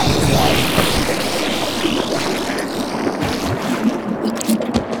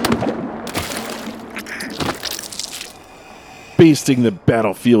 Basting the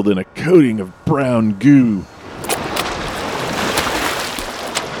battlefield in a coating of brown goo.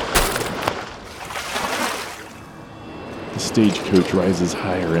 The stagecoach rises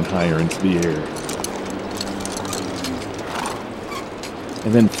higher and higher into the air,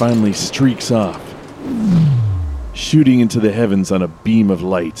 and then finally streaks off, shooting into the heavens on a beam of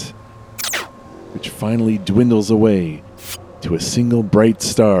light, which finally dwindles away to a single bright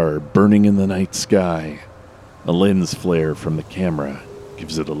star burning in the night sky. A lens flare from the camera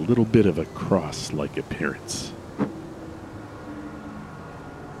gives it a little bit of a cross-like appearance.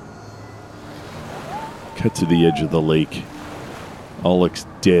 Cut to the edge of the lake. All looks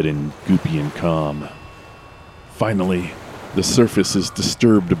dead and goopy and calm. Finally, the surface is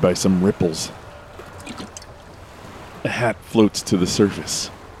disturbed by some ripples. A hat floats to the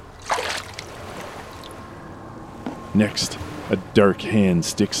surface. Next, a dark hand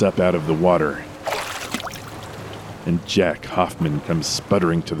sticks up out of the water, and Jack Hoffman comes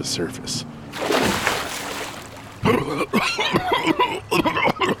sputtering to the surface.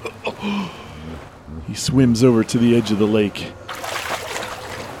 He swims over to the edge of the lake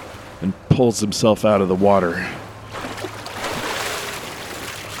and pulls himself out of the water.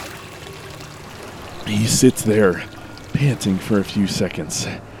 He sits there, panting for a few seconds,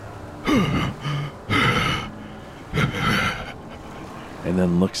 and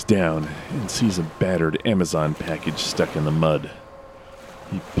then looks down and sees a battered Amazon package stuck in the mud.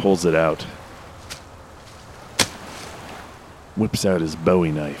 He pulls it out, whips out his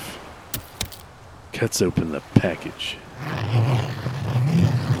Bowie knife, cuts open the package,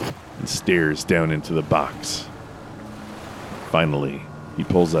 and stares down into the box. Finally, he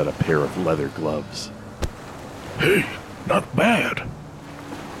pulls out a pair of leather gloves. Hey, not bad.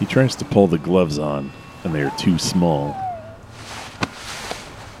 He tries to pull the gloves on, and they are too small.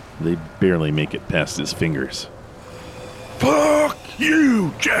 They barely make it past his fingers. Fuck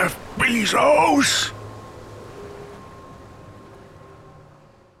you, Jeff Bezos!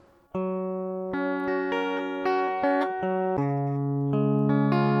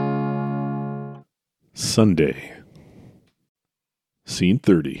 Sunday. Scene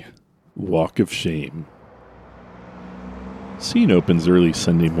 30. Walk of Shame. Scene opens early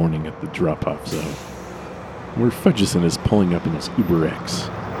Sunday morning at the drop-off zone, where Fudgeson is pulling up in his Uber X.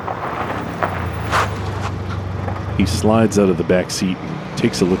 He slides out of the back seat and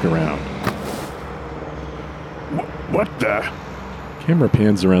takes a look around. What the? Camera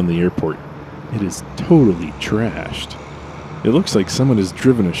pans around the airport. It is totally trashed. It looks like someone has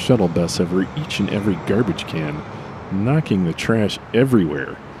driven a shuttle bus over each and every garbage can, knocking the trash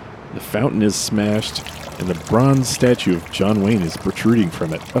everywhere. The fountain is smashed, and the bronze statue of John Wayne is protruding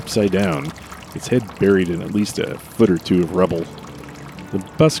from it, upside down, its head buried in at least a foot or two of rubble. The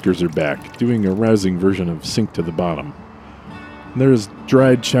buskers are back, doing a rousing version of Sink to the Bottom. There is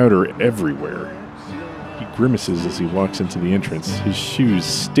dried chowder everywhere. He grimaces as he walks into the entrance, his shoes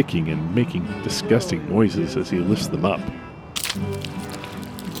sticking and making disgusting noises as he lifts them up.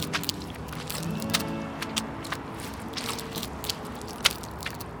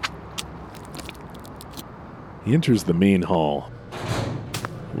 He enters the main hall,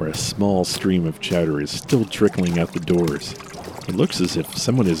 where a small stream of chowder is still trickling out the doors. It looks as if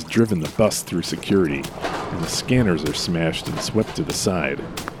someone has driven the bus through security, and the scanners are smashed and swept to the side.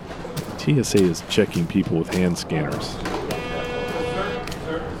 TSA is checking people with hand scanners.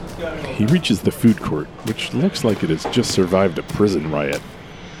 He reaches the food court, which looks like it has just survived a prison riot.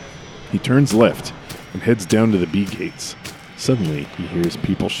 He turns left and heads down to the B gates. Suddenly, he hears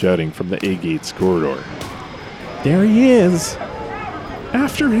people shouting from the A gates corridor. There he is!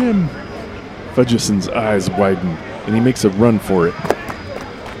 After him! Fudgeson's eyes widen, and he makes a run for it.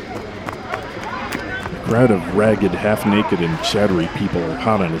 A crowd of ragged, half-naked, and chattery people are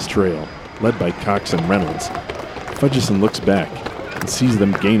hot on his trail, led by Cox and Reynolds. Fudgeson looks back and sees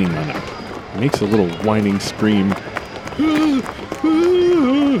them gaining on him. He makes a little whining scream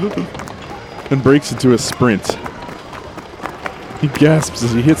and breaks into a sprint. He gasps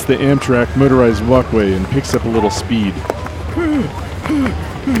as he hits the Amtrak motorized walkway and picks up a little speed.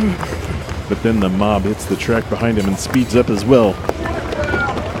 But then the mob hits the track behind him and speeds up as well.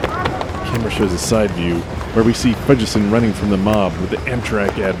 The camera shows a side view where we see Fudgeson running from the mob with the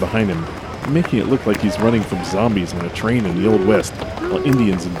Amtrak ad behind him, making it look like he's running from zombies on a train in the Old West while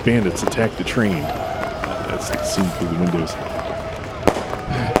Indians and bandits attack the train. That's seen through the windows.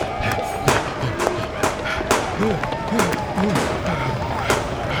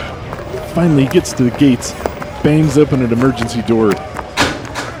 Finally, he gets to the gates, bangs open an emergency door,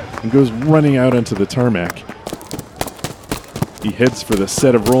 and goes running out onto the tarmac. He heads for the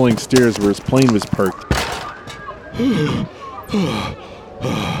set of rolling stairs where his plane was parked.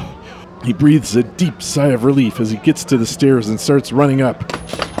 He breathes a deep sigh of relief as he gets to the stairs and starts running up.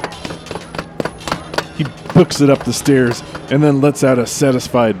 He books it up the stairs and then lets out a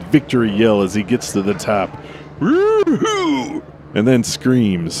satisfied victory yell as he gets to the top. Woo-hoo! And then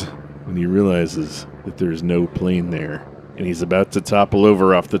screams when he realizes that there's no plane there, and he's about to topple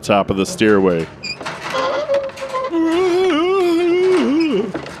over off the top of the stairway.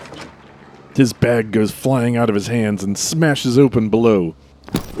 His bag goes flying out of his hands and smashes open below,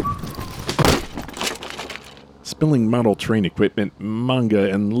 spilling model train equipment,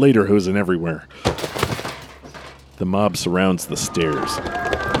 manga, and lederhosen everywhere. The mob surrounds the stairs.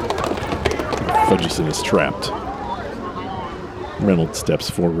 Fudgeson is trapped. Reynolds steps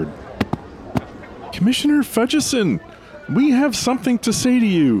forward. Commissioner Fudgeson, we have something to say to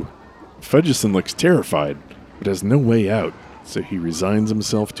you. Fudgeson looks terrified, but has no way out, so he resigns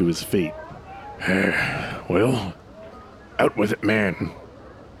himself to his fate. Well, out with it, man.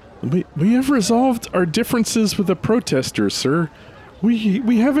 We have resolved our differences with the protesters, sir.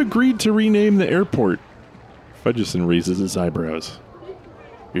 We have agreed to rename the airport. Fudgeson raises his eyebrows.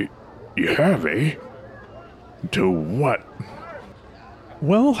 You have, eh? To what?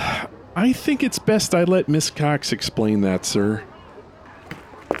 Well, I think it's best I let Miss Cox explain that, sir.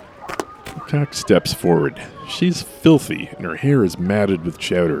 Cox steps forward. She's filthy, and her hair is matted with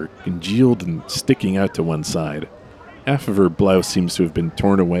chowder, congealed and sticking out to one side. Half of her blouse seems to have been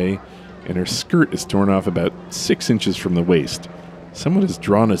torn away, and her skirt is torn off about 6 inches from the waist. Someone has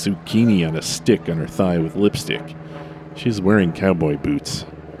drawn a zucchini on a stick on her thigh with lipstick. She's wearing cowboy boots.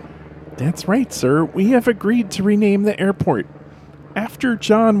 That's right, sir. We have agreed to rename the airport after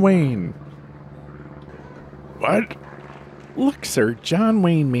John Wayne. What? Look, sir, John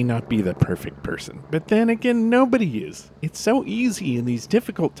Wayne may not be the perfect person, but then again, nobody is. It's so easy in these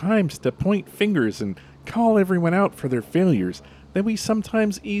difficult times to point fingers and call everyone out for their failures that we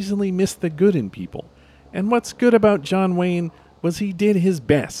sometimes easily miss the good in people. And what's good about John Wayne was he did his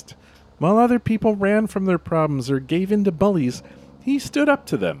best. While other people ran from their problems or gave in to bullies, he stood up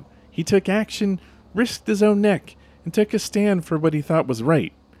to them. He took action, risked his own neck, and took a stand for what he thought was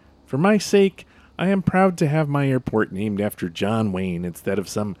right. For my sake, I am proud to have my airport named after John Wayne instead of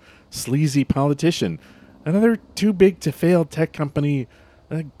some sleazy politician, another too-big-to-fail tech company,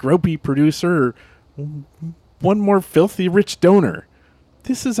 a gropey producer, or one more filthy rich donor.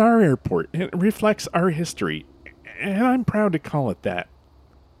 This is our airport, and it reflects our history, and I'm proud to call it that.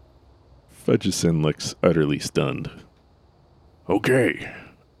 Fudgeson looks utterly stunned. Okay,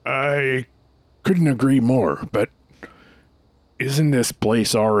 I couldn't agree more, but Isn't this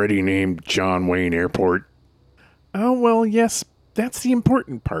place already named John Wayne Airport? Oh, well, yes, that's the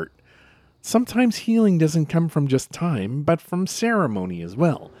important part. Sometimes healing doesn't come from just time, but from ceremony as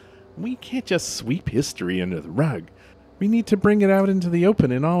well. We can't just sweep history under the rug. We need to bring it out into the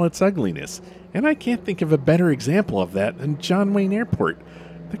open in all its ugliness, and I can't think of a better example of that than John Wayne Airport.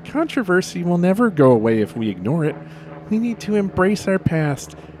 The controversy will never go away if we ignore it. We need to embrace our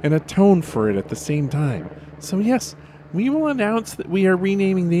past and atone for it at the same time. So yes, we will announce that we are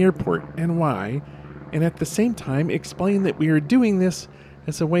renaming the airport and why, and at the same time explain that we are doing this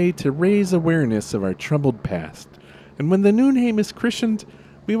as a way to raise awareness of our troubled past. And when the new name is christened,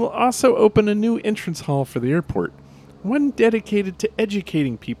 we will also open a new entrance hall for the airport, one dedicated to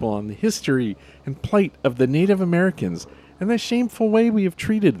educating people on the history and plight of the Native Americans and the shameful way we have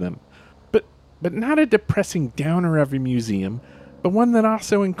treated them. But not a depressing downer of a museum, but one that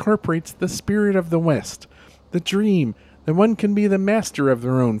also incorporates the spirit of the West, the dream that one can be the master of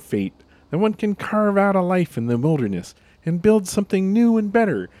their own fate, that one can carve out a life in the wilderness and build something new and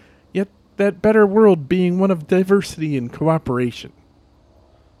better, yet that better world being one of diversity and cooperation.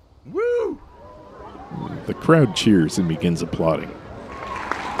 Woo! The crowd cheers and begins applauding.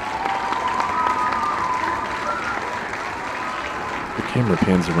 The camera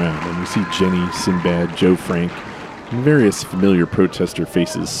pans around and we see Jenny, Sinbad, Joe Frank, and various familiar protester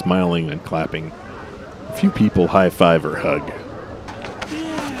faces smiling and clapping. A few people high-five or hug.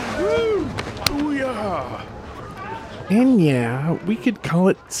 And yeah, we could call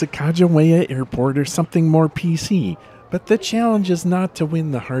it Sacagawea Airport or something more PC, but the challenge is not to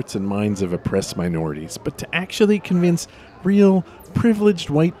win the hearts and minds of oppressed minorities, but to actually convince real, privileged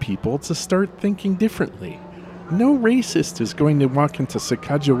white people to start thinking differently. No racist is going to walk into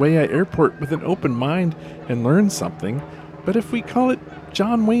Sacagawea Airport with an open mind and learn something, but if we call it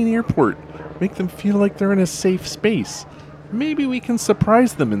John Wayne Airport, make them feel like they're in a safe space, maybe we can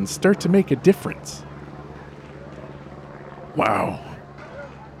surprise them and start to make a difference. Wow.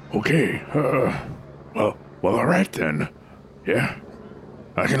 Okay, well, all right then. Yeah,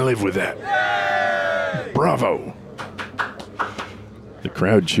 I can live with that. Yay! Bravo! The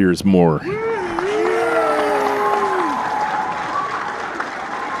crowd cheers more.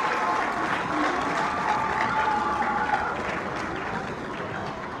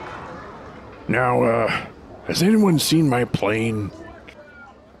 Now, has anyone seen my plane?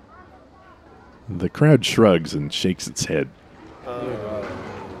 The crowd shrugs and shakes its head.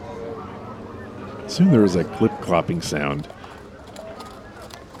 Soon there is a clip-clopping sound.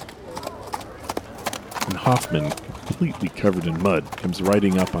 And Hoffman, completely covered in mud, comes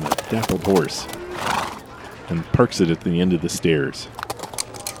riding up on a dappled horse and parks it at the end of the stairs.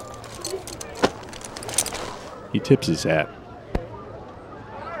 He tips his hat.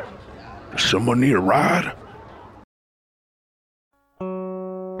 Someone need a ride?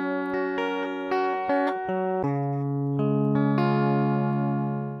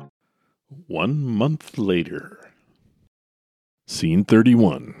 One month later. Scene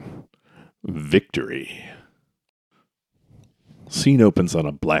 31. Victory. Scene opens on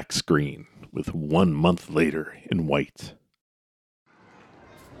a black screen with 1 month later in white.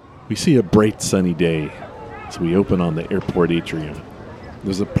 We see a bright sunny day as we open on the airport atrium.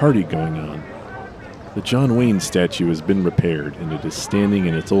 There's a party going on. The John Wayne statue has been repaired and it is standing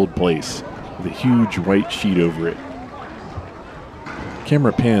in its old place with a huge white sheet over it. The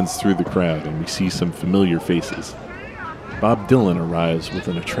camera pans through the crowd and we see some familiar faces. Bob Dylan arrives with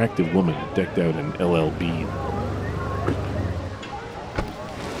an attractive woman decked out in LL Bean.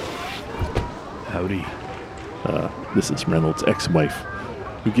 Howdy. This is Reynolds' ex-wife,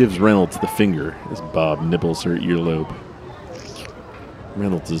 who gives Reynolds the finger as Bob nibbles her earlobe.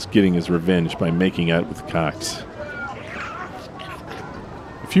 Reynolds is getting his revenge by making out with Cox.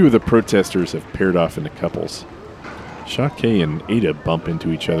 A few of the protesters have paired off into couples. Shawkey and Ada bump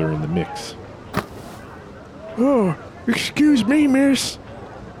into each other in the mix. Oh, excuse me, miss.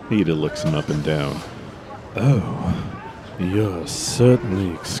 Ada looks him up and down. Oh, you're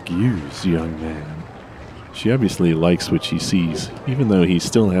certainly excused, young man. She obviously likes what she sees, even though he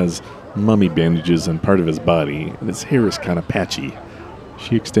still has mummy bandages on part of his body, and his hair is kind of patchy.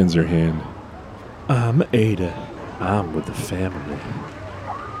 She extends her hand. I'm Ada. I'm with the family.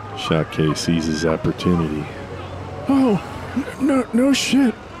 Shawkey seizes opportunity. Oh, no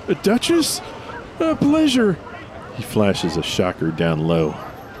shit. A Duchess? A pleasure. He flashes a shocker down low.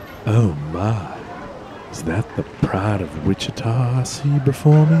 Oh my. Is that the pride of Wichita I see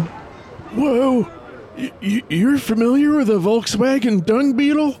before me? Whoa. You're familiar with a Volkswagen dung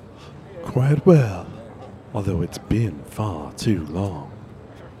beetle? Quite well, although it's been far too long.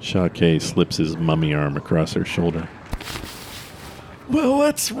 Shawkey slips his mummy arm across her shoulder. Well,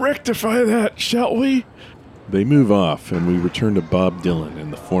 let's rectify that, shall we? They move off, and we return to Bob Dylan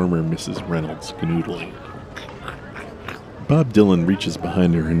and the former Mrs. Reynolds canoodling. Bob Dylan reaches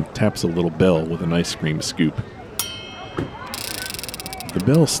behind her and taps a little bell with an ice cream scoop. The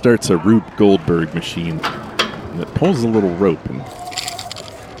bell starts a Rube Goldberg machine that pulls a little rope, and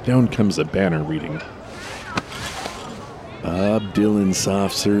down comes a banner reading, Bob Dylan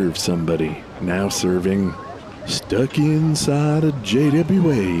soft serve somebody, now serving, stuck inside a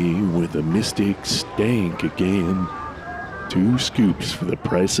JWA with a mystic stank again. 2 scoops for the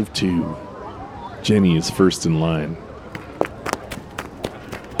price of 2. Jenny is first in line.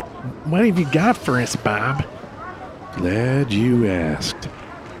 What have you got for us, Bob? Glad you asked.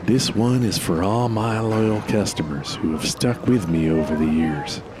 This one is for all my loyal customers who have stuck with me over the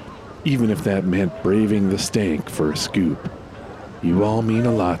years, even if that meant braving the stank for a scoop. You all mean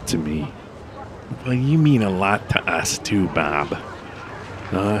a lot to me. Well, you mean a lot to us too, Bob.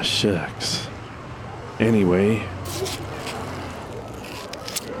 Ah, shucks. Anyway,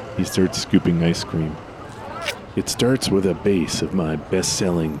 he starts scooping ice cream. It starts with a base of my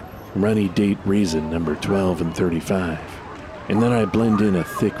best-selling runny date raisin number 12 and 35. And then I blend in a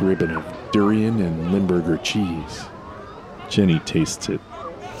thick ribbon of durian and Limburger cheese. Jenny tastes it.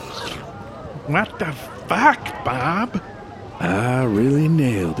 What the fuck, Bob? I really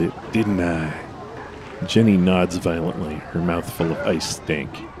nailed it, didn't I? Jenny nods violently, her mouth full of ice stank.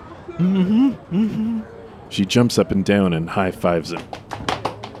 She jumps up and down and high-fives him,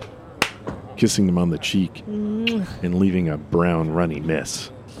 kissing him on the cheek and leaving a brown, runny mess.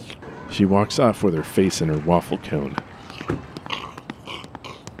 She walks off with her face in her waffle cone.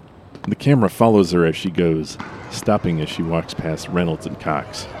 The camera follows her as she goes, stopping as she walks past Reynolds and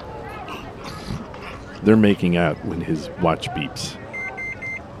Cox. They're making out when his watch beeps.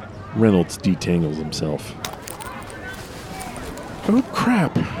 Reynolds detangles himself. Oh,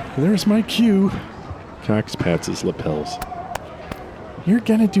 crap. There's my cue. Cox pats his lapels. You're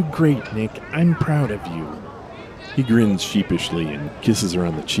gonna do great, Nick. I'm proud of you. He grins sheepishly and kisses her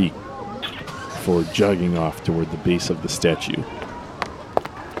on the cheek before jogging off toward the base of the statue,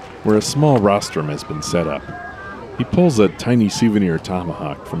 where a small rostrum has been set up. He pulls a tiny souvenir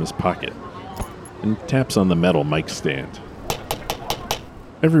tomahawk from his pocket and taps on the metal mic stand.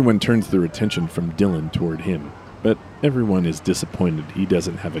 Everyone turns their attention from Dylan toward him, but everyone is disappointed he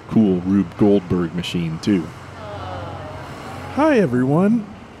doesn't have a cool Rube Goldberg machine, too. Hi, everyone.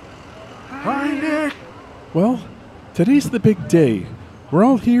 Hi, Nick. Well, today's the big day. We're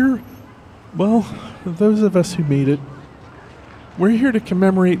all here. Well, those of us who made it. We're here to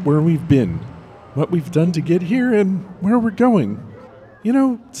commemorate where we've been, what we've done to get here, and where we're going. You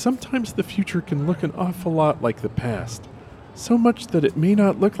know, sometimes the future can look an awful lot like the past. So much that it may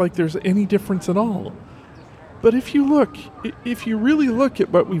not look like there's any difference at all. But if you really look at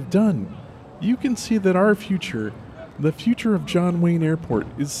what we've done, you can see that our future, the future of John Wayne Airport,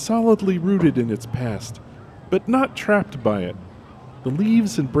 is solidly rooted in its past, but not trapped by it. The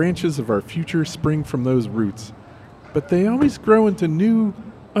leaves and branches of our future spring from those roots, but they always grow into new,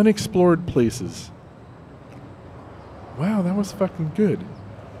 unexplored places. Wow, that was fucking good.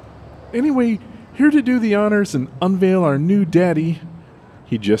 Anyway, here to do the honors and unveil our new daddy.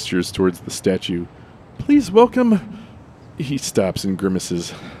 He gestures towards the statue. Please welcome... He stops and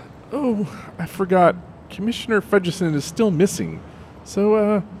grimaces. Oh, I forgot. Commissioner Fudgeson is still missing.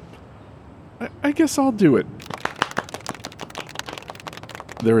 So, I guess I'll do it.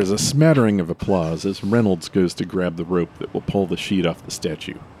 There is a smattering of applause as Reynolds goes to grab the rope that will pull the sheet off the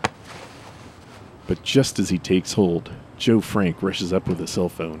statue. But just as he takes hold, Joe Frank rushes up with a cell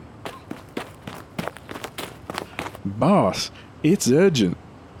phone. Boss, it's urgent.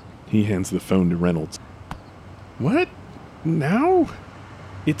 He hands the phone to Reynolds. What? Now?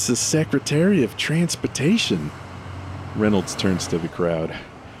 It's the Secretary of Transportation. Reynolds turns to the crowd.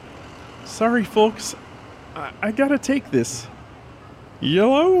 Sorry, folks. I gotta take this.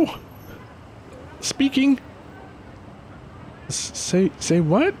 Yellow? Speaking. Say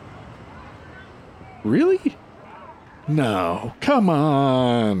what? Really? No, come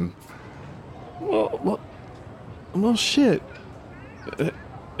on. Well, shit.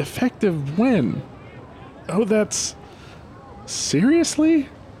 Effective when? Oh, that's... Seriously?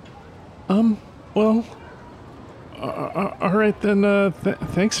 Well... Alright then,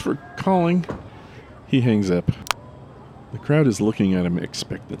 thanks for calling. He hangs up. The crowd is looking at him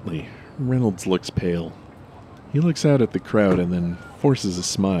expectantly. Reynolds looks pale. He looks out at the crowd and then forces a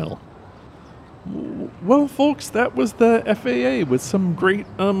smile. Well, folks, that was the FAA with some great,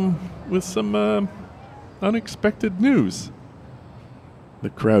 unexpected news. The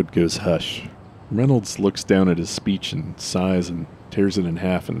crowd goes hush. Reynolds looks down at his speech and sighs and tears it in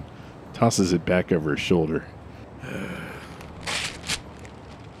half, and tosses it back over his shoulder.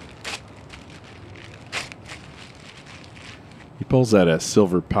 He pulls out a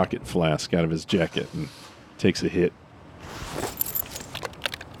silver pocket flask out of his jacket and takes a hit.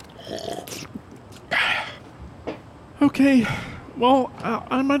 Okay, well,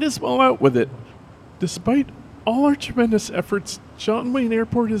 I might as well out with it. Despite all our tremendous efforts, John Wayne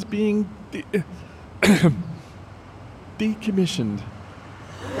Airport is being decommissioned.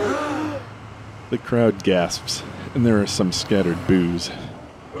 The crowd gasps, and there are some scattered boos.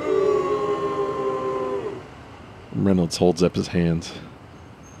 Reynolds holds up his hands.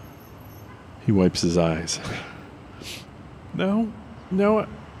 He wipes his eyes. No,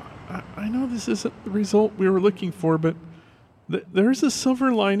 I know this isn't the result we were looking for, but there's a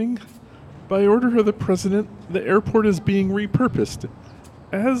silver lining. By order of the president, the airport is being repurposed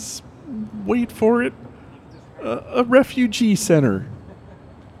as, wait for it, a refugee center.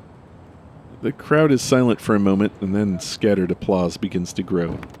 The crowd is silent for a moment, and then scattered applause begins to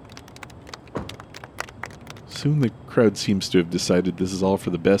grow. Soon the crowd seems to have decided this is all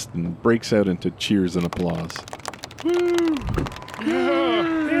for the best and breaks out into cheers and applause. Woo!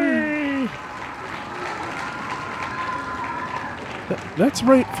 Yay! That's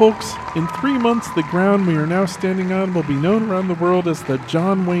right, folks. In 3 months, the ground we are now standing on will be known around the world as the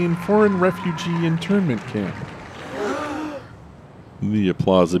John Wayne Foreign Refugee Internment Camp. The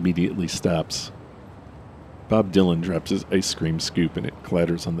applause immediately stops. Bob Dylan drops his ice cream scoop and it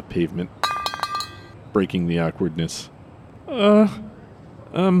clatters on the pavement, breaking the awkwardness. Well,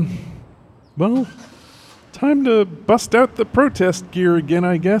 time to bust out the protest gear again,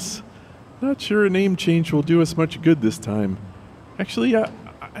 I guess. Not sure a name change will do us much good this time. Actually,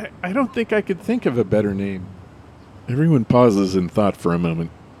 I don't think I could think of a better name. Everyone pauses in thought for a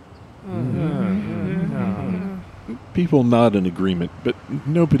moment. People nod in agreement, but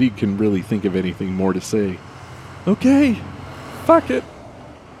nobody can really think of anything more to say. Okay, fuck it.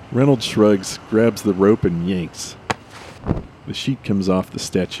 Reynolds shrugs, grabs the rope, and yanks. The sheet comes off the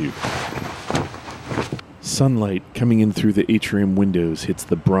statue. Sunlight coming in through the atrium windows hits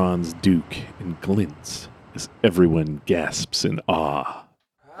the bronze duke and glints as everyone gasps in awe.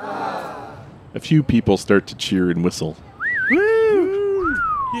 A few people start to cheer and whistle. Woo!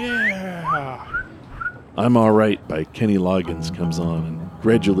 Yeah! I'm All Right by Kenny Loggins comes on, and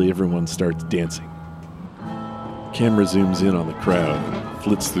gradually everyone starts dancing. Camera zooms in on the crowd and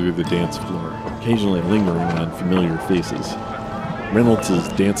flits through the dance floor, occasionally lingering on familiar faces. Reynolds is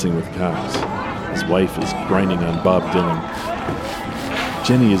dancing with Cox. His wife is grinding on Bob Dylan.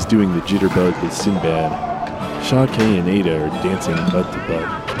 Jenny is doing the jitterbug with Sinbad. Shaw K and Ada are dancing butt to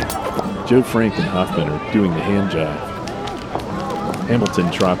butt. Joe Frank and Hoffman are doing the hand jive. Hamilton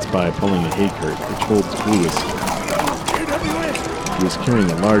trots by pulling a hay cart which holds Lewis, who is carrying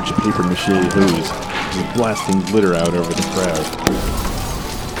a large papier-mâché hose and is blasting glitter out over the crowd.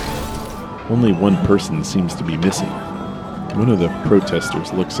 Only one person seems to be missing. One of the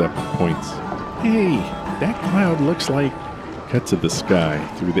protesters looks up and points. Hey, that cloud looks like... Cut to the sky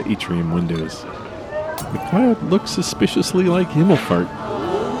through the atrium windows. The cloud looks suspiciously like Himmelfart.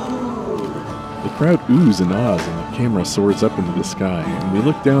 The crowd oohs and ahs, and the camera soars up into the sky, and we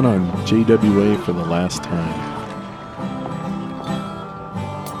look down on JWA for the last time.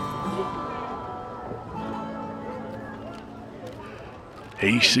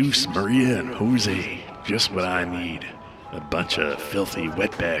 Jesus, Maria, and Jose. Just what I need. A bunch of filthy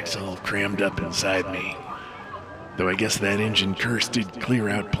wetbacks all crammed up inside me. Though I guess that engine curse did clear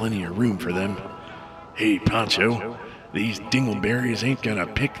out plenty of room for them. Hey, Pancho, these dingleberries ain't gonna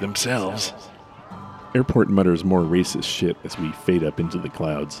pick themselves. Airport mutters more racist shit as we fade up into the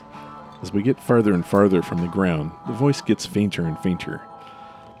clouds. As we get farther and farther from the ground, the voice gets fainter and fainter.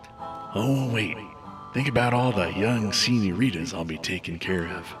 Oh, wait. Think about all the young senoritas I'll be taking care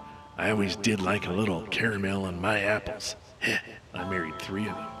of. I always did like a little caramel on my apples. Heh, I married 3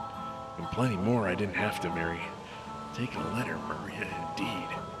 of them. And plenty more I didn't have to marry. Take a letter, Maria, indeed.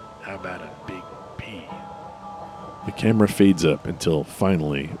 How about a big P? The camera fades up until,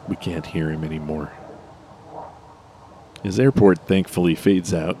 finally, we can't hear him anymore. As Airport thankfully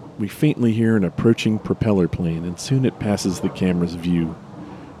fades out, we faintly hear an approaching propeller plane, and soon it passes the camera's view.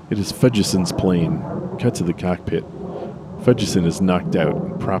 It is Fudgeson's plane. Cut to the cockpit. Fudgeson is knocked out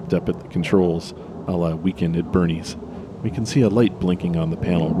and propped up at the controls, a la Weekend at Bernie's. We can see a light blinking on the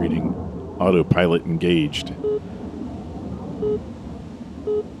panel reading, Autopilot engaged.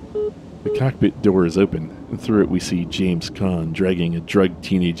 The cockpit door is open, and through it we see James Caan dragging a drugged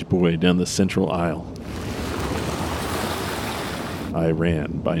teenage boy down the central aisle. I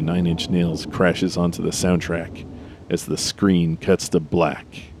Ran by 9 Inch Nails crashes onto the soundtrack, as the screen cuts to black.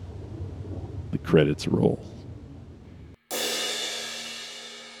 The credits roll.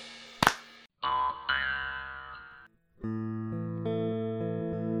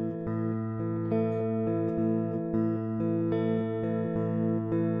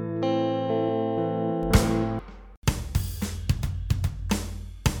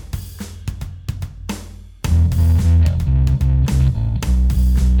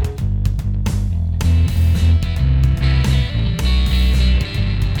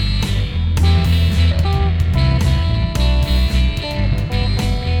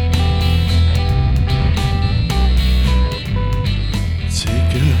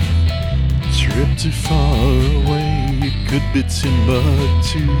 Too far away, it could be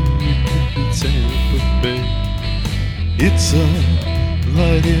Timbuktu, it could be Tampa Bay. It's a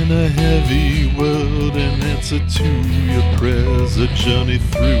light in a heavy world, an answer to your prayers, a journey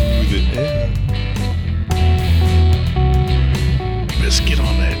through the air. Let's get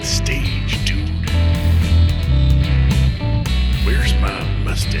on that stage, dude. Where's my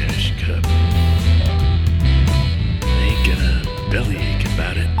mustache cup? I ain't gonna bellyache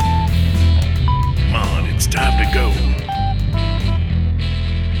about it. Come on, it's time to go.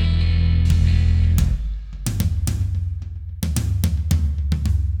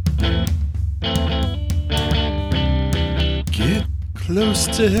 Get close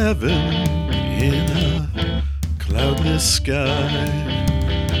to heaven in a cloudless sky.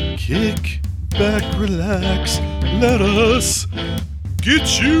 Kick back, relax, let us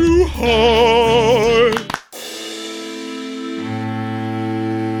get you high.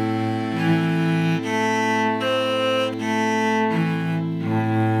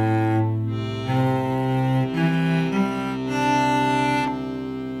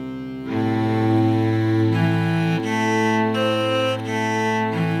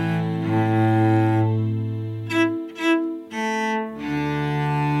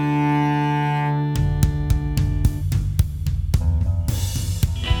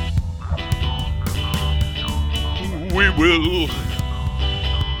 We will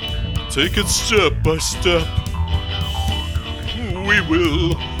take it step by step. We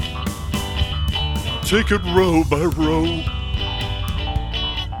will take it row by row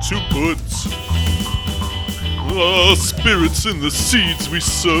to put our spirits in the seeds we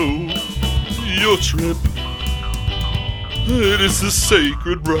sow. Your trip, it is the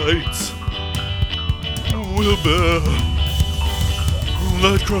sacred right. We'll bear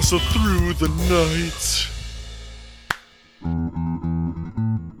that crosser through the night.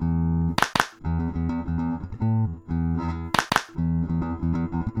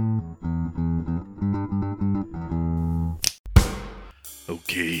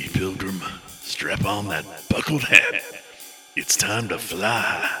 Okay, Pilgrim, strap on that buckled hat. It's time to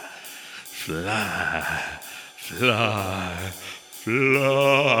fly. Fly, fly,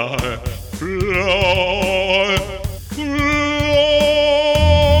 fly, fly, fly.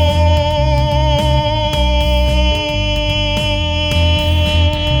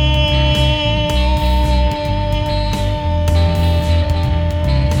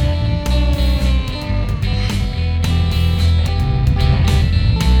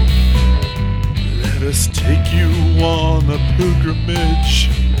 Let us take you on a pilgrimage.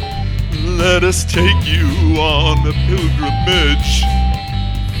 Let us take you on a pilgrimage.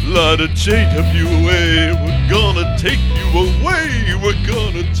 Fly to JWA, we're gonna take you away. We're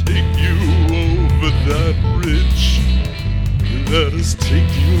gonna take you over that bridge. Let us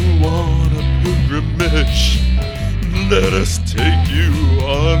take you on a pilgrimage. Let us take you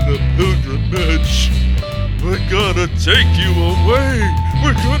on a pilgrimage. We're gonna take you away.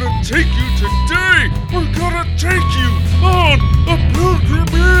 We're gonna take you today. We're gonna take you on a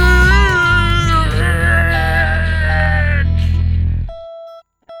pilgrimage.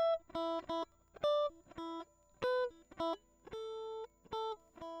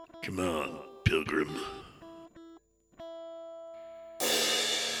 Come on, Pilgrim.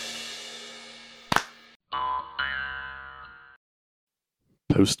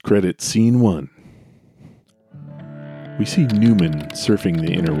 Post-credit scene 1. We see Newman surfing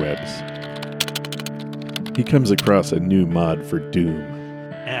the interwebs. He comes across a new mod for Doom,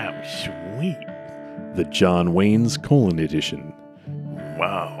 Oh, sweet. the John Wayne's Colon Edition.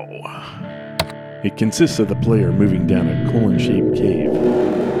 Wow. It consists of the player moving down a colon-shaped cave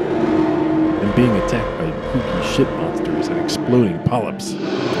and being attacked by kooky shit monsters and exploding polyps.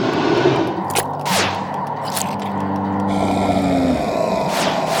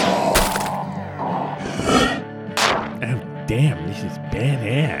 Damn, this is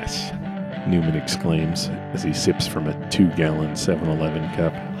badass. Newman exclaims as he sips from a 2-gallon 7-Eleven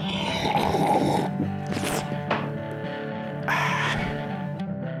cup.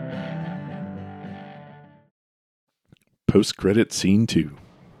 Post-credit scene 2.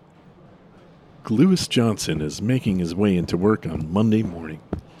 Lewis Johnson is making his way into work on Monday morning.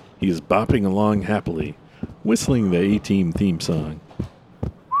 He is bopping along happily, whistling the A-Team theme song.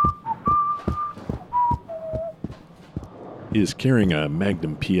 He is carrying a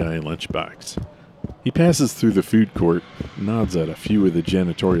Magnum PI lunchbox. He passes through the food court, nods at a few of the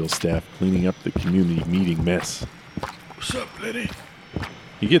janitorial staff cleaning up the community meeting mess. What's up, Lenny?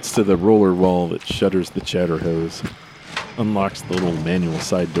 He gets to the roller wall that shutters the chatter hose, unlocks the little manual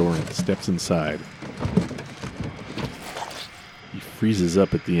side door, and steps inside. He freezes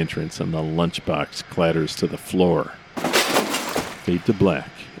up at the entrance and the lunchbox clatters to the floor. Fade to black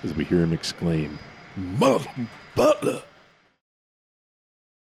as we hear him exclaim, Mother Butler!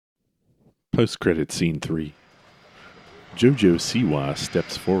 Post-credit scene 3. JoJo Siwa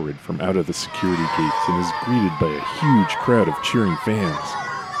steps forward from out of the security gates and is greeted by a huge crowd of cheering fans.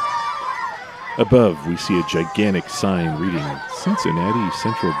 Above, we see a gigantic sign reading Cincinnati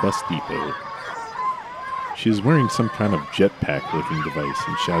Central Bus Depot. She is wearing some kind of jetpack-looking device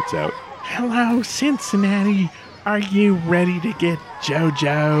and shouts out, Hello, Cincinnati. Are you ready to get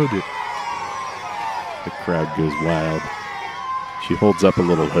JoJo'd? The crowd goes wild. She holds up a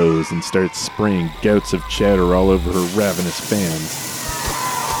little hose and starts spraying gouts of chatter all over her ravenous fans.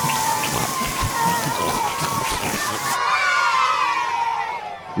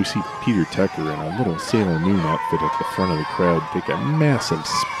 We see Peter Tucker in a little Sailor Moon outfit at the front of the crowd take a massive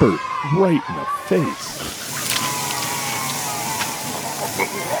spurt right in the face.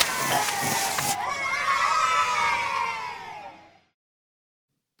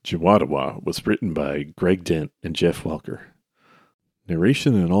 JWADOA was written by Greg Dent and Jeff Welker.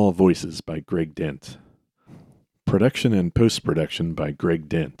 Narration in all voices by Greg Dent. Production and post-production by Greg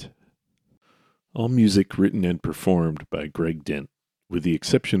Dent. All music written and performed by Greg Dent, with the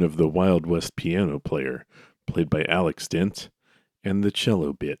exception of the Wild West piano player, played by Alex Dent, and the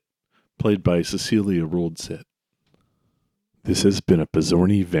cello bit, played by Cecilia Roldset. This has been a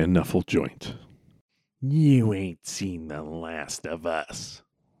Pizzorni Van Nuffel joint. You ain't seen the last of us.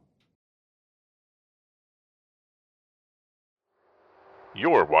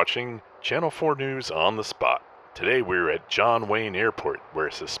 You're watching Channel 4 News on the Spot. Today we're at John Wayne Airport, where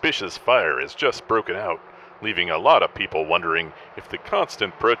a suspicious fire has just broken out, leaving a lot of people wondering if the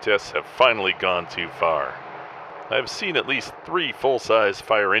constant protests have finally gone too far. I've seen at least 3 full-size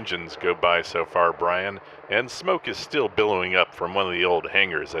fire engines go by so far, Brian, and smoke is still billowing up from one of the old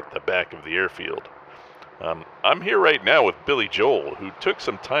hangars at the back of the airfield. I'm here right now with Billy Joel, who took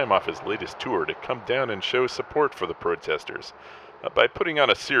some time off his latest tour to come down and show support for the protesters by putting on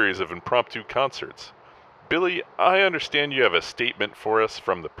a series of impromptu concerts. Billy, I understand you have a statement for us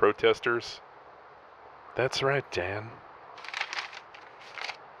from the protesters? That's right, Dan.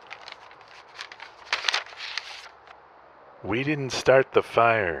 We didn't start the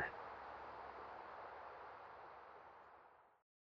fire.